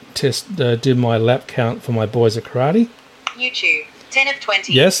actually do my lap count for my boys at karate. YouTube. 10 of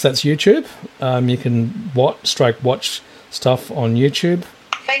 20. Yes, that's YouTube. You can watch stuff on YouTube.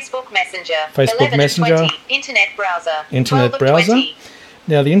 Facebook Messenger. Facebook 11 Messenger. Of 20. Internet browser. Internet 12 of browser. 20.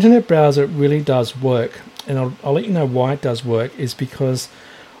 Now, the internet browser really does work, and I'll let you know why it does work, is because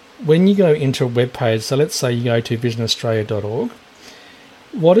when you go into a web page, so let's say you go to visionaustralia.org,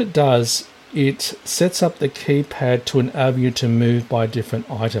 what it does, it sets up the keypad to enable you to move by different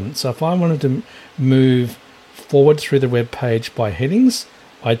items. So if I wanted to move forward through the web page by headings,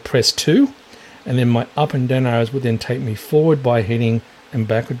 I'd press 2, and then my up and down arrows would then take me forward by heading and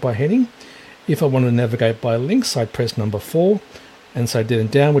backward by heading. If I wanted to navigate by links, I'd press number 4. And so then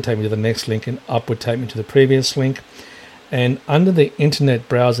down would take me to the next link and up would take me to the previous link. And under the internet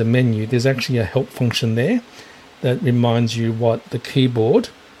browser menu, there's actually a help function there that reminds you what the keyboard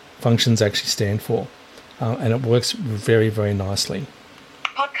functions actually stand for. And it works very, very nicely.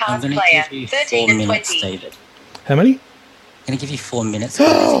 I'm Podcast going to player. give you 13 4 of minutes, 20. David. How many? I'm going to give you 4 minutes. I'm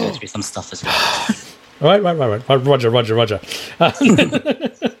going to go through some stuff as well. Right. Roger.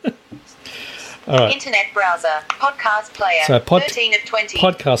 All right. Internet browser. Podcast player. So 13 of 20.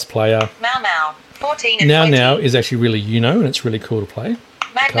 Podcast player. Mau. 14 of Now 20. is actually really and it's really cool to play.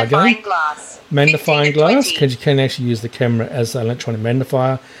 Magnifying game. glass. Magnifying 15 of glass, 20. because you can actually use the camera as an electronic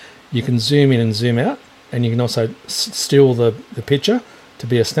magnifier. You can zoom in and zoom out, and you can also steal the picture to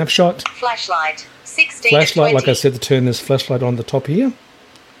be a snapshot. Flashlight. 16 Flashlight, of 20. like I said, to turn this flashlight on the top here.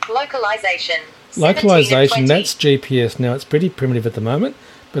 Localization. 17 of Localization, 20. that's GPS. Now, it's pretty primitive at the moment,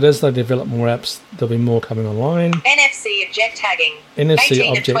 but as they develop more apps, there'll be more coming online. NFC object tagging. NFC 18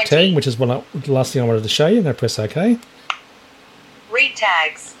 of object 20. tag, which is the last thing I wanted to show you. I'm going to press OK. Read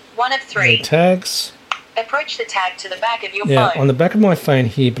tags. 1 of 3. Read tags. Approach the tag to the back of your Now, phone. on the back of my phone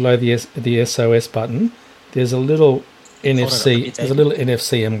here, below the SOS button, there's a little NFC. There's a little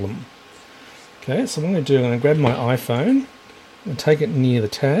NFC emblem. Okay, so what I'm going to do, I'm going to grab my iPhone and take it near the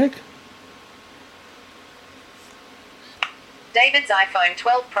tag. David's iPhone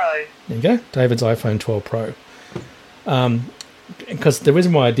 12 Pro. There you go, David's iPhone 12 Pro. Because the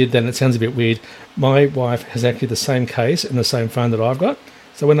reason why I did that, and it sounds a bit weird, my wife has actually the same case and the same phone that I've got.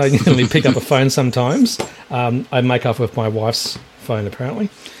 So when I nearly pick up a phone sometimes, I make up with my wife's phone apparently.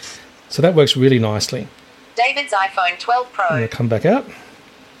 So that works really nicely. David's iPhone 12 I'm Pro. going to come back out.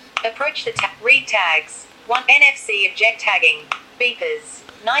 Approach the read tags. 1 NFC object tagging. Beepers.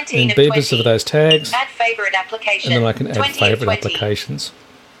 19 And of beepers 20. of those tags. Add favorite application. And then I can add 20 of favorite 20. applications.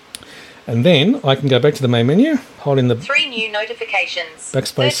 And then I can go back to the main menu, holding the 3 new notifications.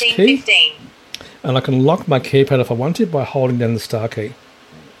 backspace 13, key. 15. And I can lock my keypad if I want to by holding down the star key.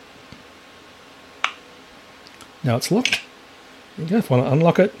 Now it's locked. There you go. If I want to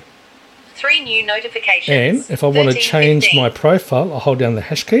unlock it. 3 new notifications. And if I want to 13, change 15. my profile, I'll hold down the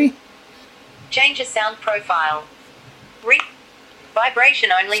hash key. Change a sound profile. Vibration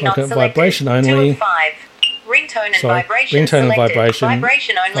only, So not I've got selected. vibration 2 only. of 5. Ringtone and Sorry, vibration ringtone and selected. vibration.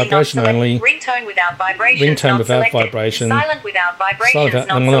 Vibration only, Vibration not selected. only. Ringtone without vibration. Ringtone without vibration. Silent without vibrations, Silent,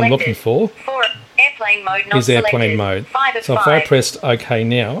 not and what selected. I'm looking for 4. Airplane mode, not is selected. airplane mode. 5 of So 5. if I pressed OK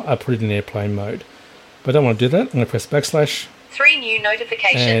now, I put it in airplane mode. But I don't want to do that. I'm going to press backslash. 3 new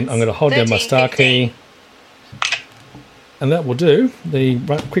notifications. And I'm going to hold down my 13, star 15. key. And that will do the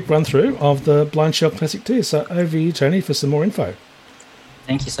quick run through of the BlindShell Classic 2. So over to you, Tony, for some more info.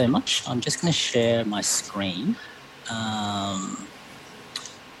 Thank you so much. I'm just going to share my screen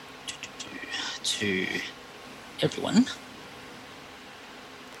to everyone.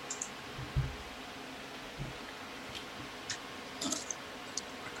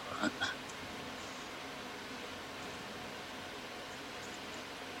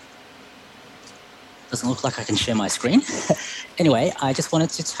 Doesn't look like I can share my screen. Anyway, I just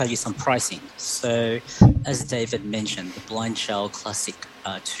wanted to tell you some pricing. So, as David mentioned, the BlindShell Classic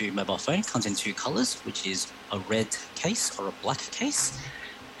 2 mobile phone comes in 2 colors, which is a red case or a black case.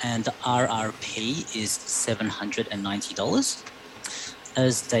 And the RRP is $790.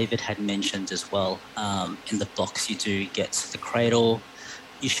 As David had mentioned as well, in the box you do get the cradle.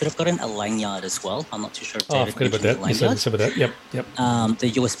 You should have gotten a lanyard as well. I'm not too sure if David I forgot about that. mentioned You said about that. Yep.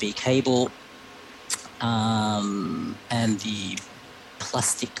 the USB cable, and the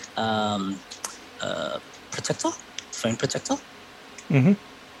plastic protector, phone protector. Mm-hmm.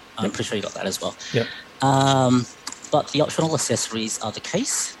 I'm pretty sure you got that as well. Yep. But the optional accessories are the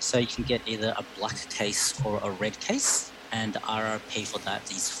case. So you can get either a black case or a red case, and the RRP for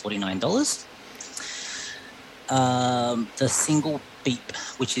that is $49. The single beep,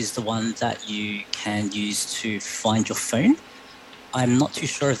 which is the one that you can use to find your phone. I'm not too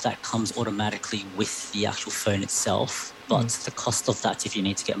sure if that comes automatically with the actual phone itself, but the cost of that, if you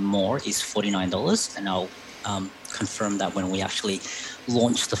need to get more, is $49, and I'll confirm that when we actually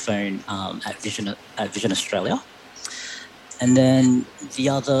launch the phone at Vision Australia. And then the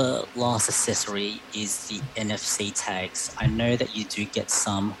other last accessory is the NFC tags. I know that you do get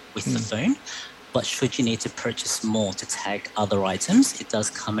some with the phone, but should you need to purchase more to tag other items, it does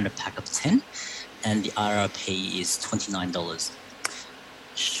come in a pack of 10, and the RRP is $29.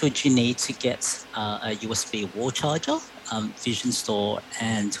 Should you need to get a USB wall charger, Vision Store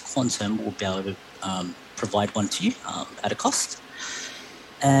and Quantum will be able to provide one to you at a cost.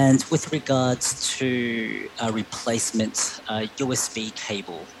 And with regards to a replacement USB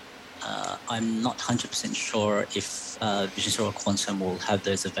cable, I'm not 100% sure if Vision Store or Quantum will have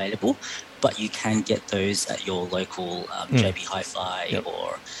those available, but you can get those at your local JB Hi-Fi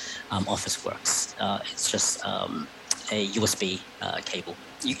or Officeworks. It's just a USB cable,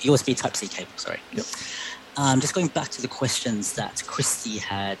 USB Type-C cable, sorry. Yep. Just going back to the questions that Christy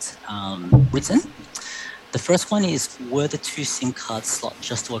had written. The first one is, were the 2 SIM card slots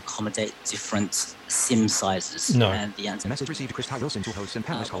just to accommodate different SIM sizes? No. And the answer... Message received, Chris Ty Wilson to host and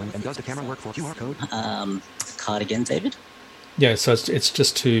panelist calling, and does the camera work for QR code? Card again, David? Yeah, so it's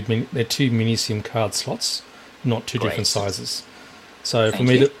just they're 2 mini SIM card slots, not 2 different sizes. So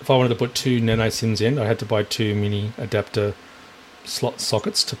if I wanted to put 2 nano SIMs in, I had to buy 2 mini adapter slot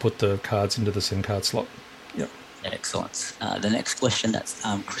sockets to put the cards into the SIM card slot. Yep. Excellent. The next question that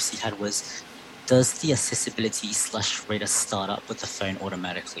Chrissy had was, does the accessibility / reader start up with the phone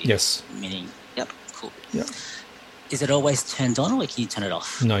automatically? Yes. Meaning, yep, cool. Yep. Is it always turned on, or can you turn it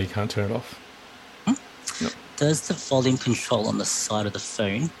off? No, you can't turn it off. No. Does the volume control on the side of the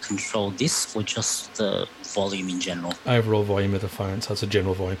phone control this, or just the volume in general? Overall volume of the phone, so it's a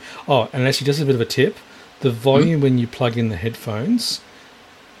general volume. Oh, and actually, just a bit of a tip. The volume when you plug in the headphones,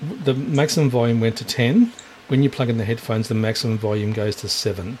 the maximum volume went to 10. When you plug in the headphones, the maximum volume goes to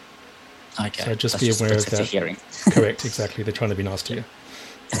 7. Okay. So just be aware of that. Hearing. Correct, exactly. They're trying to be nice to you.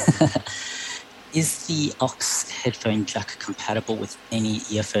 Is the aux headphone jack compatible with any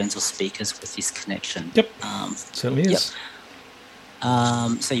earphones or speakers with this connection? Yep, certainly is.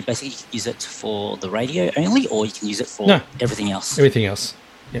 Yep. So you basically use it for the radio only, or you can use it for everything else? Everything else.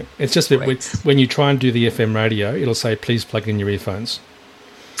 Yeah, it's just that when you try and do the FM radio, it'll say, please plug in your earphones.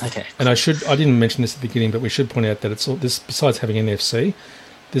 Okay. And I didn't mention this at the beginning, but we should point out that it's all this, besides having NFC,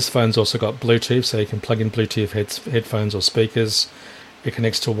 this phone's also got Bluetooth, so you can plug in Bluetooth headphones or speakers. It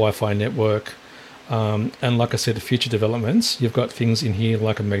connects to a Wi-Fi network. And like I said, the future developments, you've got things in here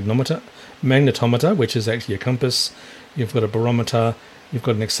like a magnetometer, which is actually a compass. You've got a barometer. You've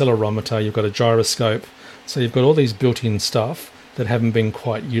got an accelerometer. You've got a gyroscope. So you've got all these built-in stuff that haven't been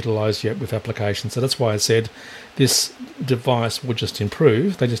quite utilised yet with applications. So that's why I said this device will just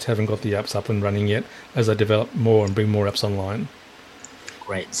improve. They just haven't got the apps up and running yet as they develop more and bring more apps online.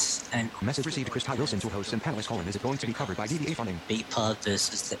 Great. And message received, Chris Ty Wilson to host and panelist calling. Is it going to be covered by DDA funding? Beeper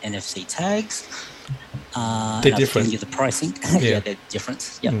versus the NFC tags. They're different. I've given you the pricing. Yeah, they're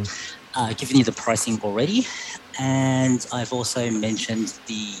different. Yep. Given you the pricing already. And I've also mentioned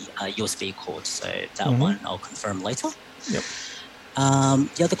the USB cord. So that one I'll confirm later. Yep.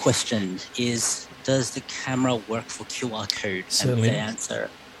 The other question is, does the camera work for QR code? Certainly. And the answer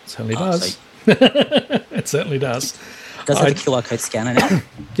certainly does. It certainly does. Does it have a QR code scanner now?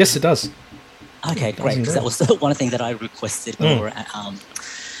 Yes, it does. Okay, great. Because that was one thing that I requested when we were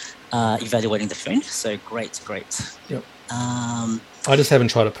evaluating the phone. So great. Yep. I just haven't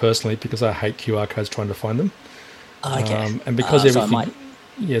tried it personally because I hate QR codes trying to find them. Okay. And because everything...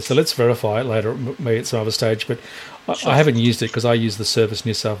 Yeah, so let's verify it later, maybe at some other stage. But I haven't used it because I use the Service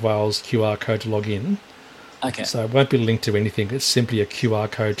New South Wales QR code to log in. Okay. So it won't be linked to anything. It's simply a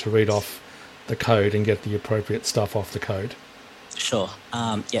QR code to read off the code and get the appropriate stuff off the code. Sure.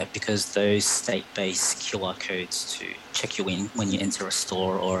 Because those state-based QR codes to check you in when you enter a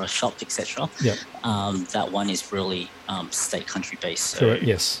store or a shop, etc. Yep. That one is really state country based. So correct.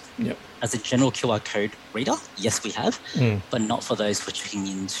 Yes. Yep. As a general QR code reader, yes, we have, but not for those for checking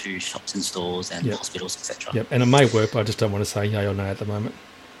into shops and stores and hospitals, etc. Yep. And it may work, but I just don't want to say yay or no at the moment.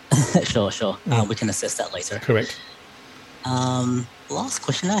 Sure. We can assess that later. Correct. Last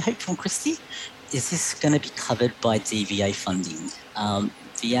question I hope from Christy. Is this going to be covered by DVA funding?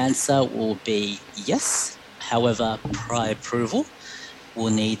 The answer will be yes. However, prior approval will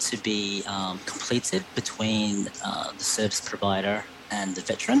need to be completed between the service provider and the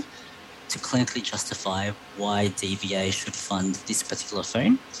veteran to clinically justify why DVA should fund this particular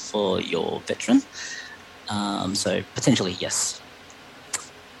phone for your veteran. So potentially yes.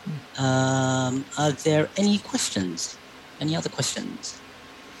 Are there any questions? Any other questions?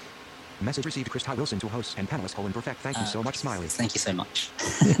 Message received Chris Ty Wilson to host and panelist Perfect. Thank you so much, Smiley. Thank you so much.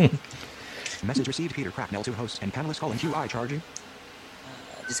 Message received Peter Cracknell to host and panelist QI charging.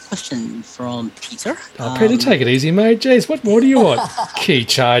 This question from Peter. Peter, take it easy, mate. Jeez, what more do you want? Key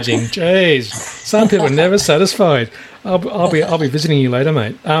charging. Jeez. Some people are never satisfied. I'll be visiting you later,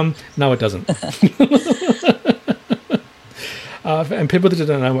 mate. No, it doesn't. And people that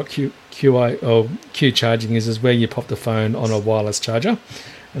don't know what QI or Q charging is where you pop the phone on a wireless charger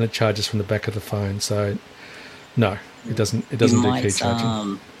and it charges from the back of the phone. So no, it doesn't do key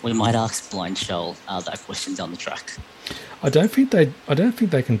charging. We might ask BlindShell that question down the track. I don't think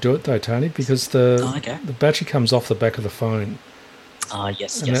they can do it though, Tony, because the battery comes off the back of the phone.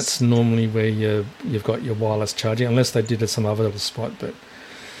 Yes. And that's normally where you've got your wireless charging, unless they did it some other little spot. But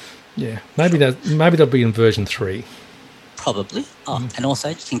yeah, maybe they'll be in version 3. Probably. And also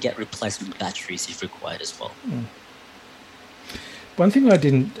you can get replacement batteries if required as well. One thing I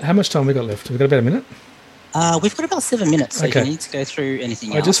didn't... How much time we got left? We've got about a minute? We've got about 7 minutes, so okay. If you need to go through anything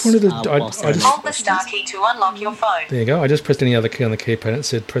else... I just wanted to... Hold the star key to unlock your phone. There you go. I just pressed any other key on the keypad and it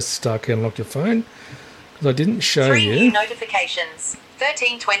said press the star key and unlock your phone. Because I didn't show 3 you... new notifications.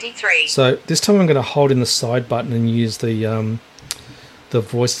 1323. So this time I'm going to hold in the side button and use the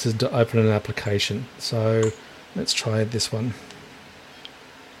voice to open an application. So let's try this one.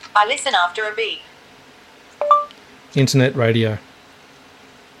 I listen after a beep. Internet radio.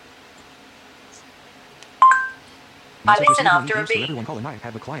 I listen after a beep. Everyone calling I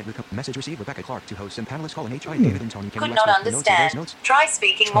have a client message received Rebecca Clark to host and panelists calling HI David and Tony. Could not understand. Try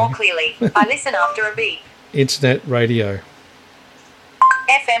speaking more clearly. I listen after a beep. Internet radio.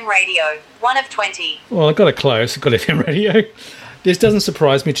 FM radio. 1 of 20. Well, I got it close. I got FM radio. This doesn't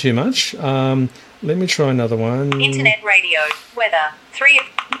surprise me too much. Let me try another one. Internet radio. Weather. 3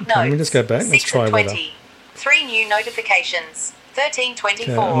 of... No. Okay, let me just go back. Let's try weather. 3 new notifications.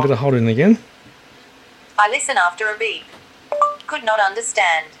 1324. Okay, I'm going to hold it in again. I listen after a beep. Could not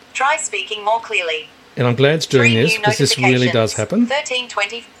understand. Try speaking more clearly. And I'm glad it's doing this because this really does happen.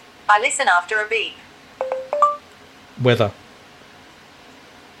 1320. I listen after a beep. Weather.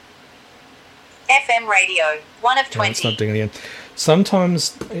 FM radio. 1 of 20. It's not doing it again.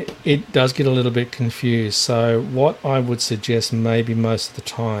 Sometimes it does get a little bit confused. So what I would suggest maybe most of the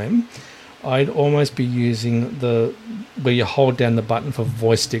time, I'd almost be using where you hold down the button for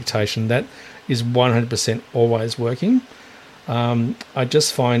voice dictation. That is 100% always working. I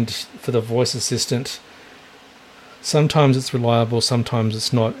just find for the voice assistant, sometimes it's reliable, sometimes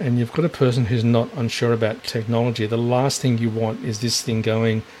it's not. And you've got a person who's not unsure about technology. The last thing you want is this thing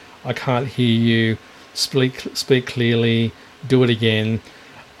going, I can't hear you, speak clearly, do it again.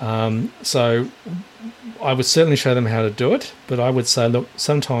 So I would certainly show them how to do it, but I would say, look,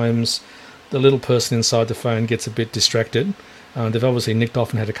 sometimes the little person inside the phone gets a bit distracted. They've obviously nicked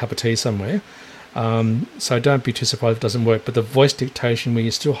off and had a cup of tea somewhere. So don't be too surprised if it doesn't work. But the voice dictation where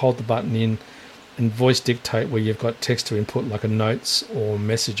you still hold the button in and voice dictate where you've got text to input like a notes or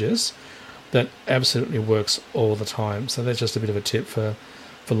messages, that absolutely works all the time. So that's just a bit of a tip for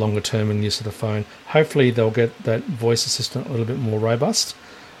longer term in use of the phone. Hopefully they'll get that voice assistant a little bit more robust.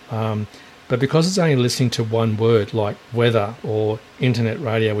 But because it's only listening to one word like weather or internet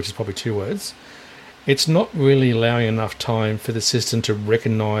radio, which is probably 2 words, it's not really allowing enough time for the system to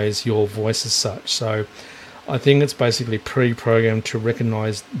recognize your voice as such. So I think it's basically pre-programmed to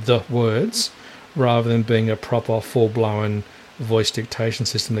recognize the words rather than being a proper full-blown voice dictation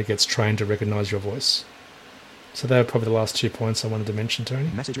system that gets trained to recognize your voice. So they were probably the last 2 points I wanted to mention, Tony.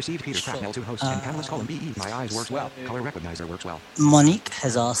 Message received, Peter Cracknell to host and panelist column BE. My eyes works well. Color recognizer works well. Monique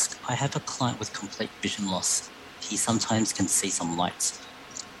has asked, I have a client with complete vision loss. He sometimes can see some lights.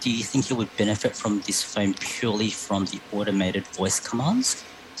 Do you think he would benefit from this phone purely from the automated voice commands?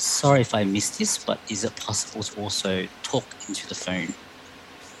 Sorry if I missed this, but is it possible to also talk into the phone?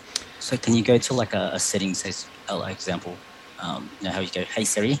 So can you go to like a settings, like example, you know how you go, hey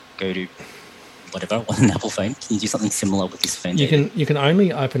Siri, go to whatever on an Apple phone. Can you do something similar with this phone? You can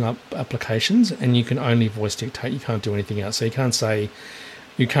only open up applications and you can only voice dictate. You can't do anything else. So you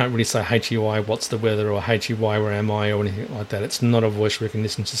can't really say HUI, what's the weather, or HUI, where am I, or anything like that. It's not a voice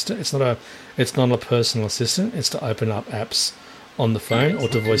recognition system. It's not a personal assistant. It's to open up apps on the phone or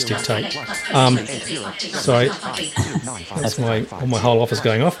to voice dictate. Sorry, that's my whole office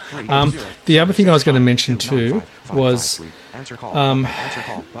going off. The other thing I was going to mention too was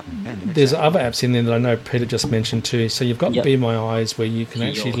there's other apps in there that I know Peter just mentioned too. So you've got Be My Eyes, where you can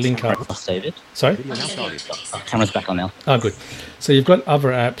actually link up. David. Sorry? Camera's back on now. Oh, good. So you've got other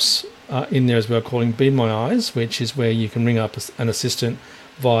apps in there as well, calling Be My Eyes, which is where you can ring up an assistant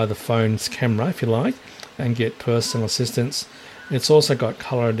via the phone's camera, if you like, and get personal assistance. It's also got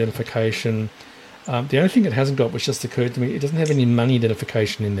colour identification. The only thing it hasn't got, which just occurred to me, it doesn't have any money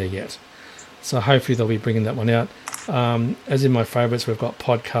identification in there yet. So hopefully they'll be bringing that one out. As in my favourites, we've got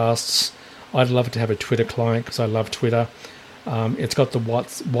podcasts. I'd love it to have a Twitter client because I love Twitter. It's got the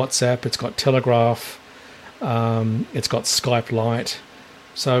WhatsApp. It's got Telegraph. It's got Skype Lite.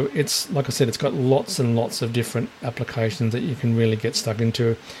 So it's, like I said, it's got lots and lots of different applications that you can really get stuck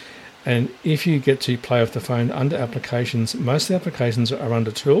into. And if you get to play with the phone under applications, most of the applications are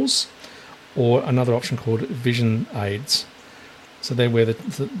under tools or another option called vision aids. So they're where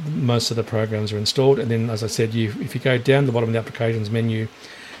most of the programs are installed. And then, as I said, if you go down the bottom of the applications menu,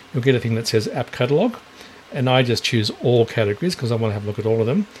 you'll get a thing that says app catalog. And I just choose all categories because I want to have a look at all of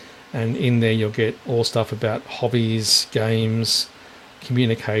them. And in there, you'll get all stuff about hobbies, games,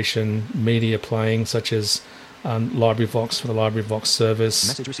 communication, media playing, such as Library Vox for the Library Vox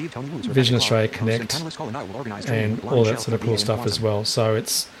service, Vision Australia Connect, and all that sort of cool stuff as well. So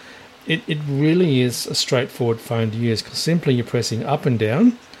it really is a straightforward phone to use because simply you're pressing up and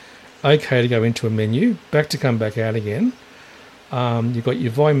down, OK to go into a menu, back to come back out again. You've got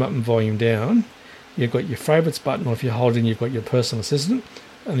your volume up and volume down. You've got your favourites button, or if you're holding, you've got your personal assistant,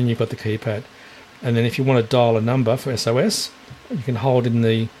 and then you've got the keypad. And then if you want to dial a number for SOS, you can hold in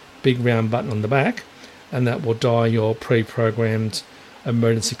the big round button on the back, and that will dial your pre-programmed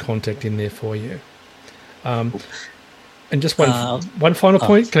emergency contact in there for you. And just one final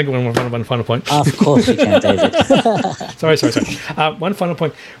point. Can I get one final point? Of course you can, David. Sorry. One final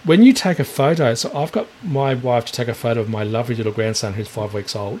point. When you take a photo, so I've got my wife to take a photo of my lovely little grandson who's 5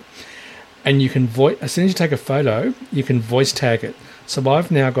 weeks old, and you can as soon as you take a photo, you can voice tag it. So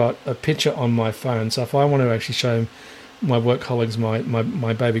I've now got a picture on my phone. So if I want to actually show my work colleagues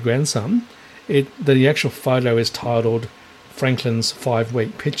my baby grandson, the actual photo is titled Franklin's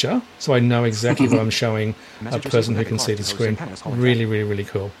 5-week picture, so I know exactly what I'm showing a person who can see the screen. Really, really, really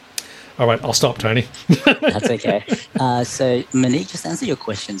cool. All right, I'll stop, Tony. That's okay. So, Monique, just answer your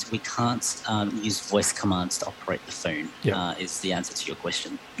questions. We can't use voice commands to operate the phone, is the answer to your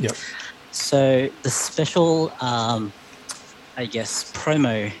question. Yep. So, the special,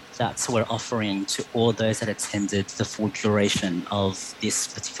 promo that we're offering to all those that attended the full duration of this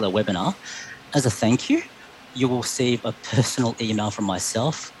particular webinar, as a thank you, you will receive a personal email from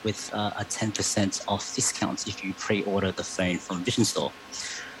myself with a 10% off discount if you pre-order the phone from Vision Store.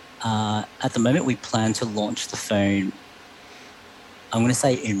 At the moment, we plan to launch the phone, I'm going to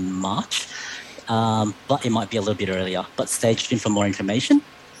say in March, but it might be a little bit earlier, but stay tuned for more information.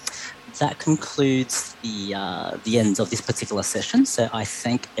 That concludes the end of this particular session. So I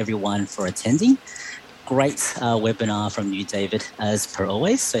thank everyone for attending. Great webinar from you, David, as per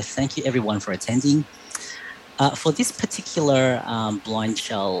always. So thank you everyone for attending. For this particular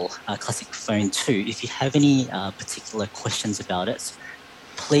BlindShell Classic Phone 2, if you have any particular questions about it,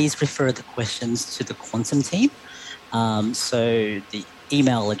 please refer the questions to the Quantum team. So the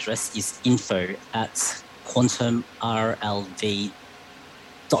email address is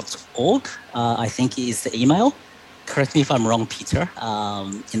info@quantumrlv.org, I think is the email. Correct me if I'm wrong, Peter,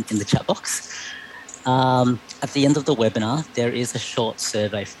 in the chat box. At the end of the webinar, there is a short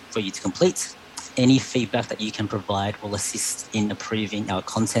survey for you to complete. Any feedback that you can provide will assist in improving our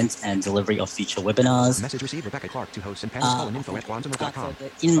content and delivery of future webinars. Message received, Rebecca Clark to host and panelist info@quantum.com.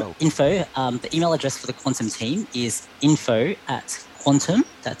 The email address for the Quantum team is info@quantumrlv.org. Quantum,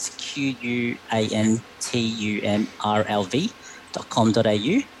 that's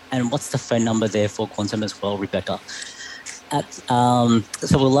quantumrlv.com.au. And what's the phone number there for Quantum as well, Rebecca? So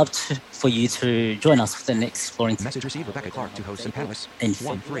we'd love for you to join us for the next Exploring Message received, Rebecca Clark to hosts and panelists. in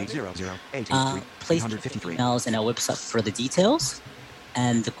 1300-883-353. please check the emails and our website for the details.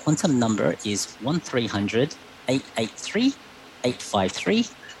 And the Quantum number is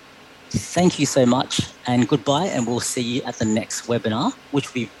 1300-883-853. Thank you so much and goodbye, and we'll see you at the next webinar, which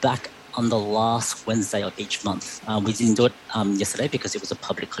will be back on the last Wednesday of each month. We didn't do it yesterday because it was a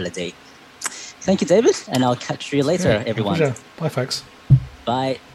public holiday. Thank you, David, and I'll catch you later, everyone. Pleasure. Bye, folks. Bye.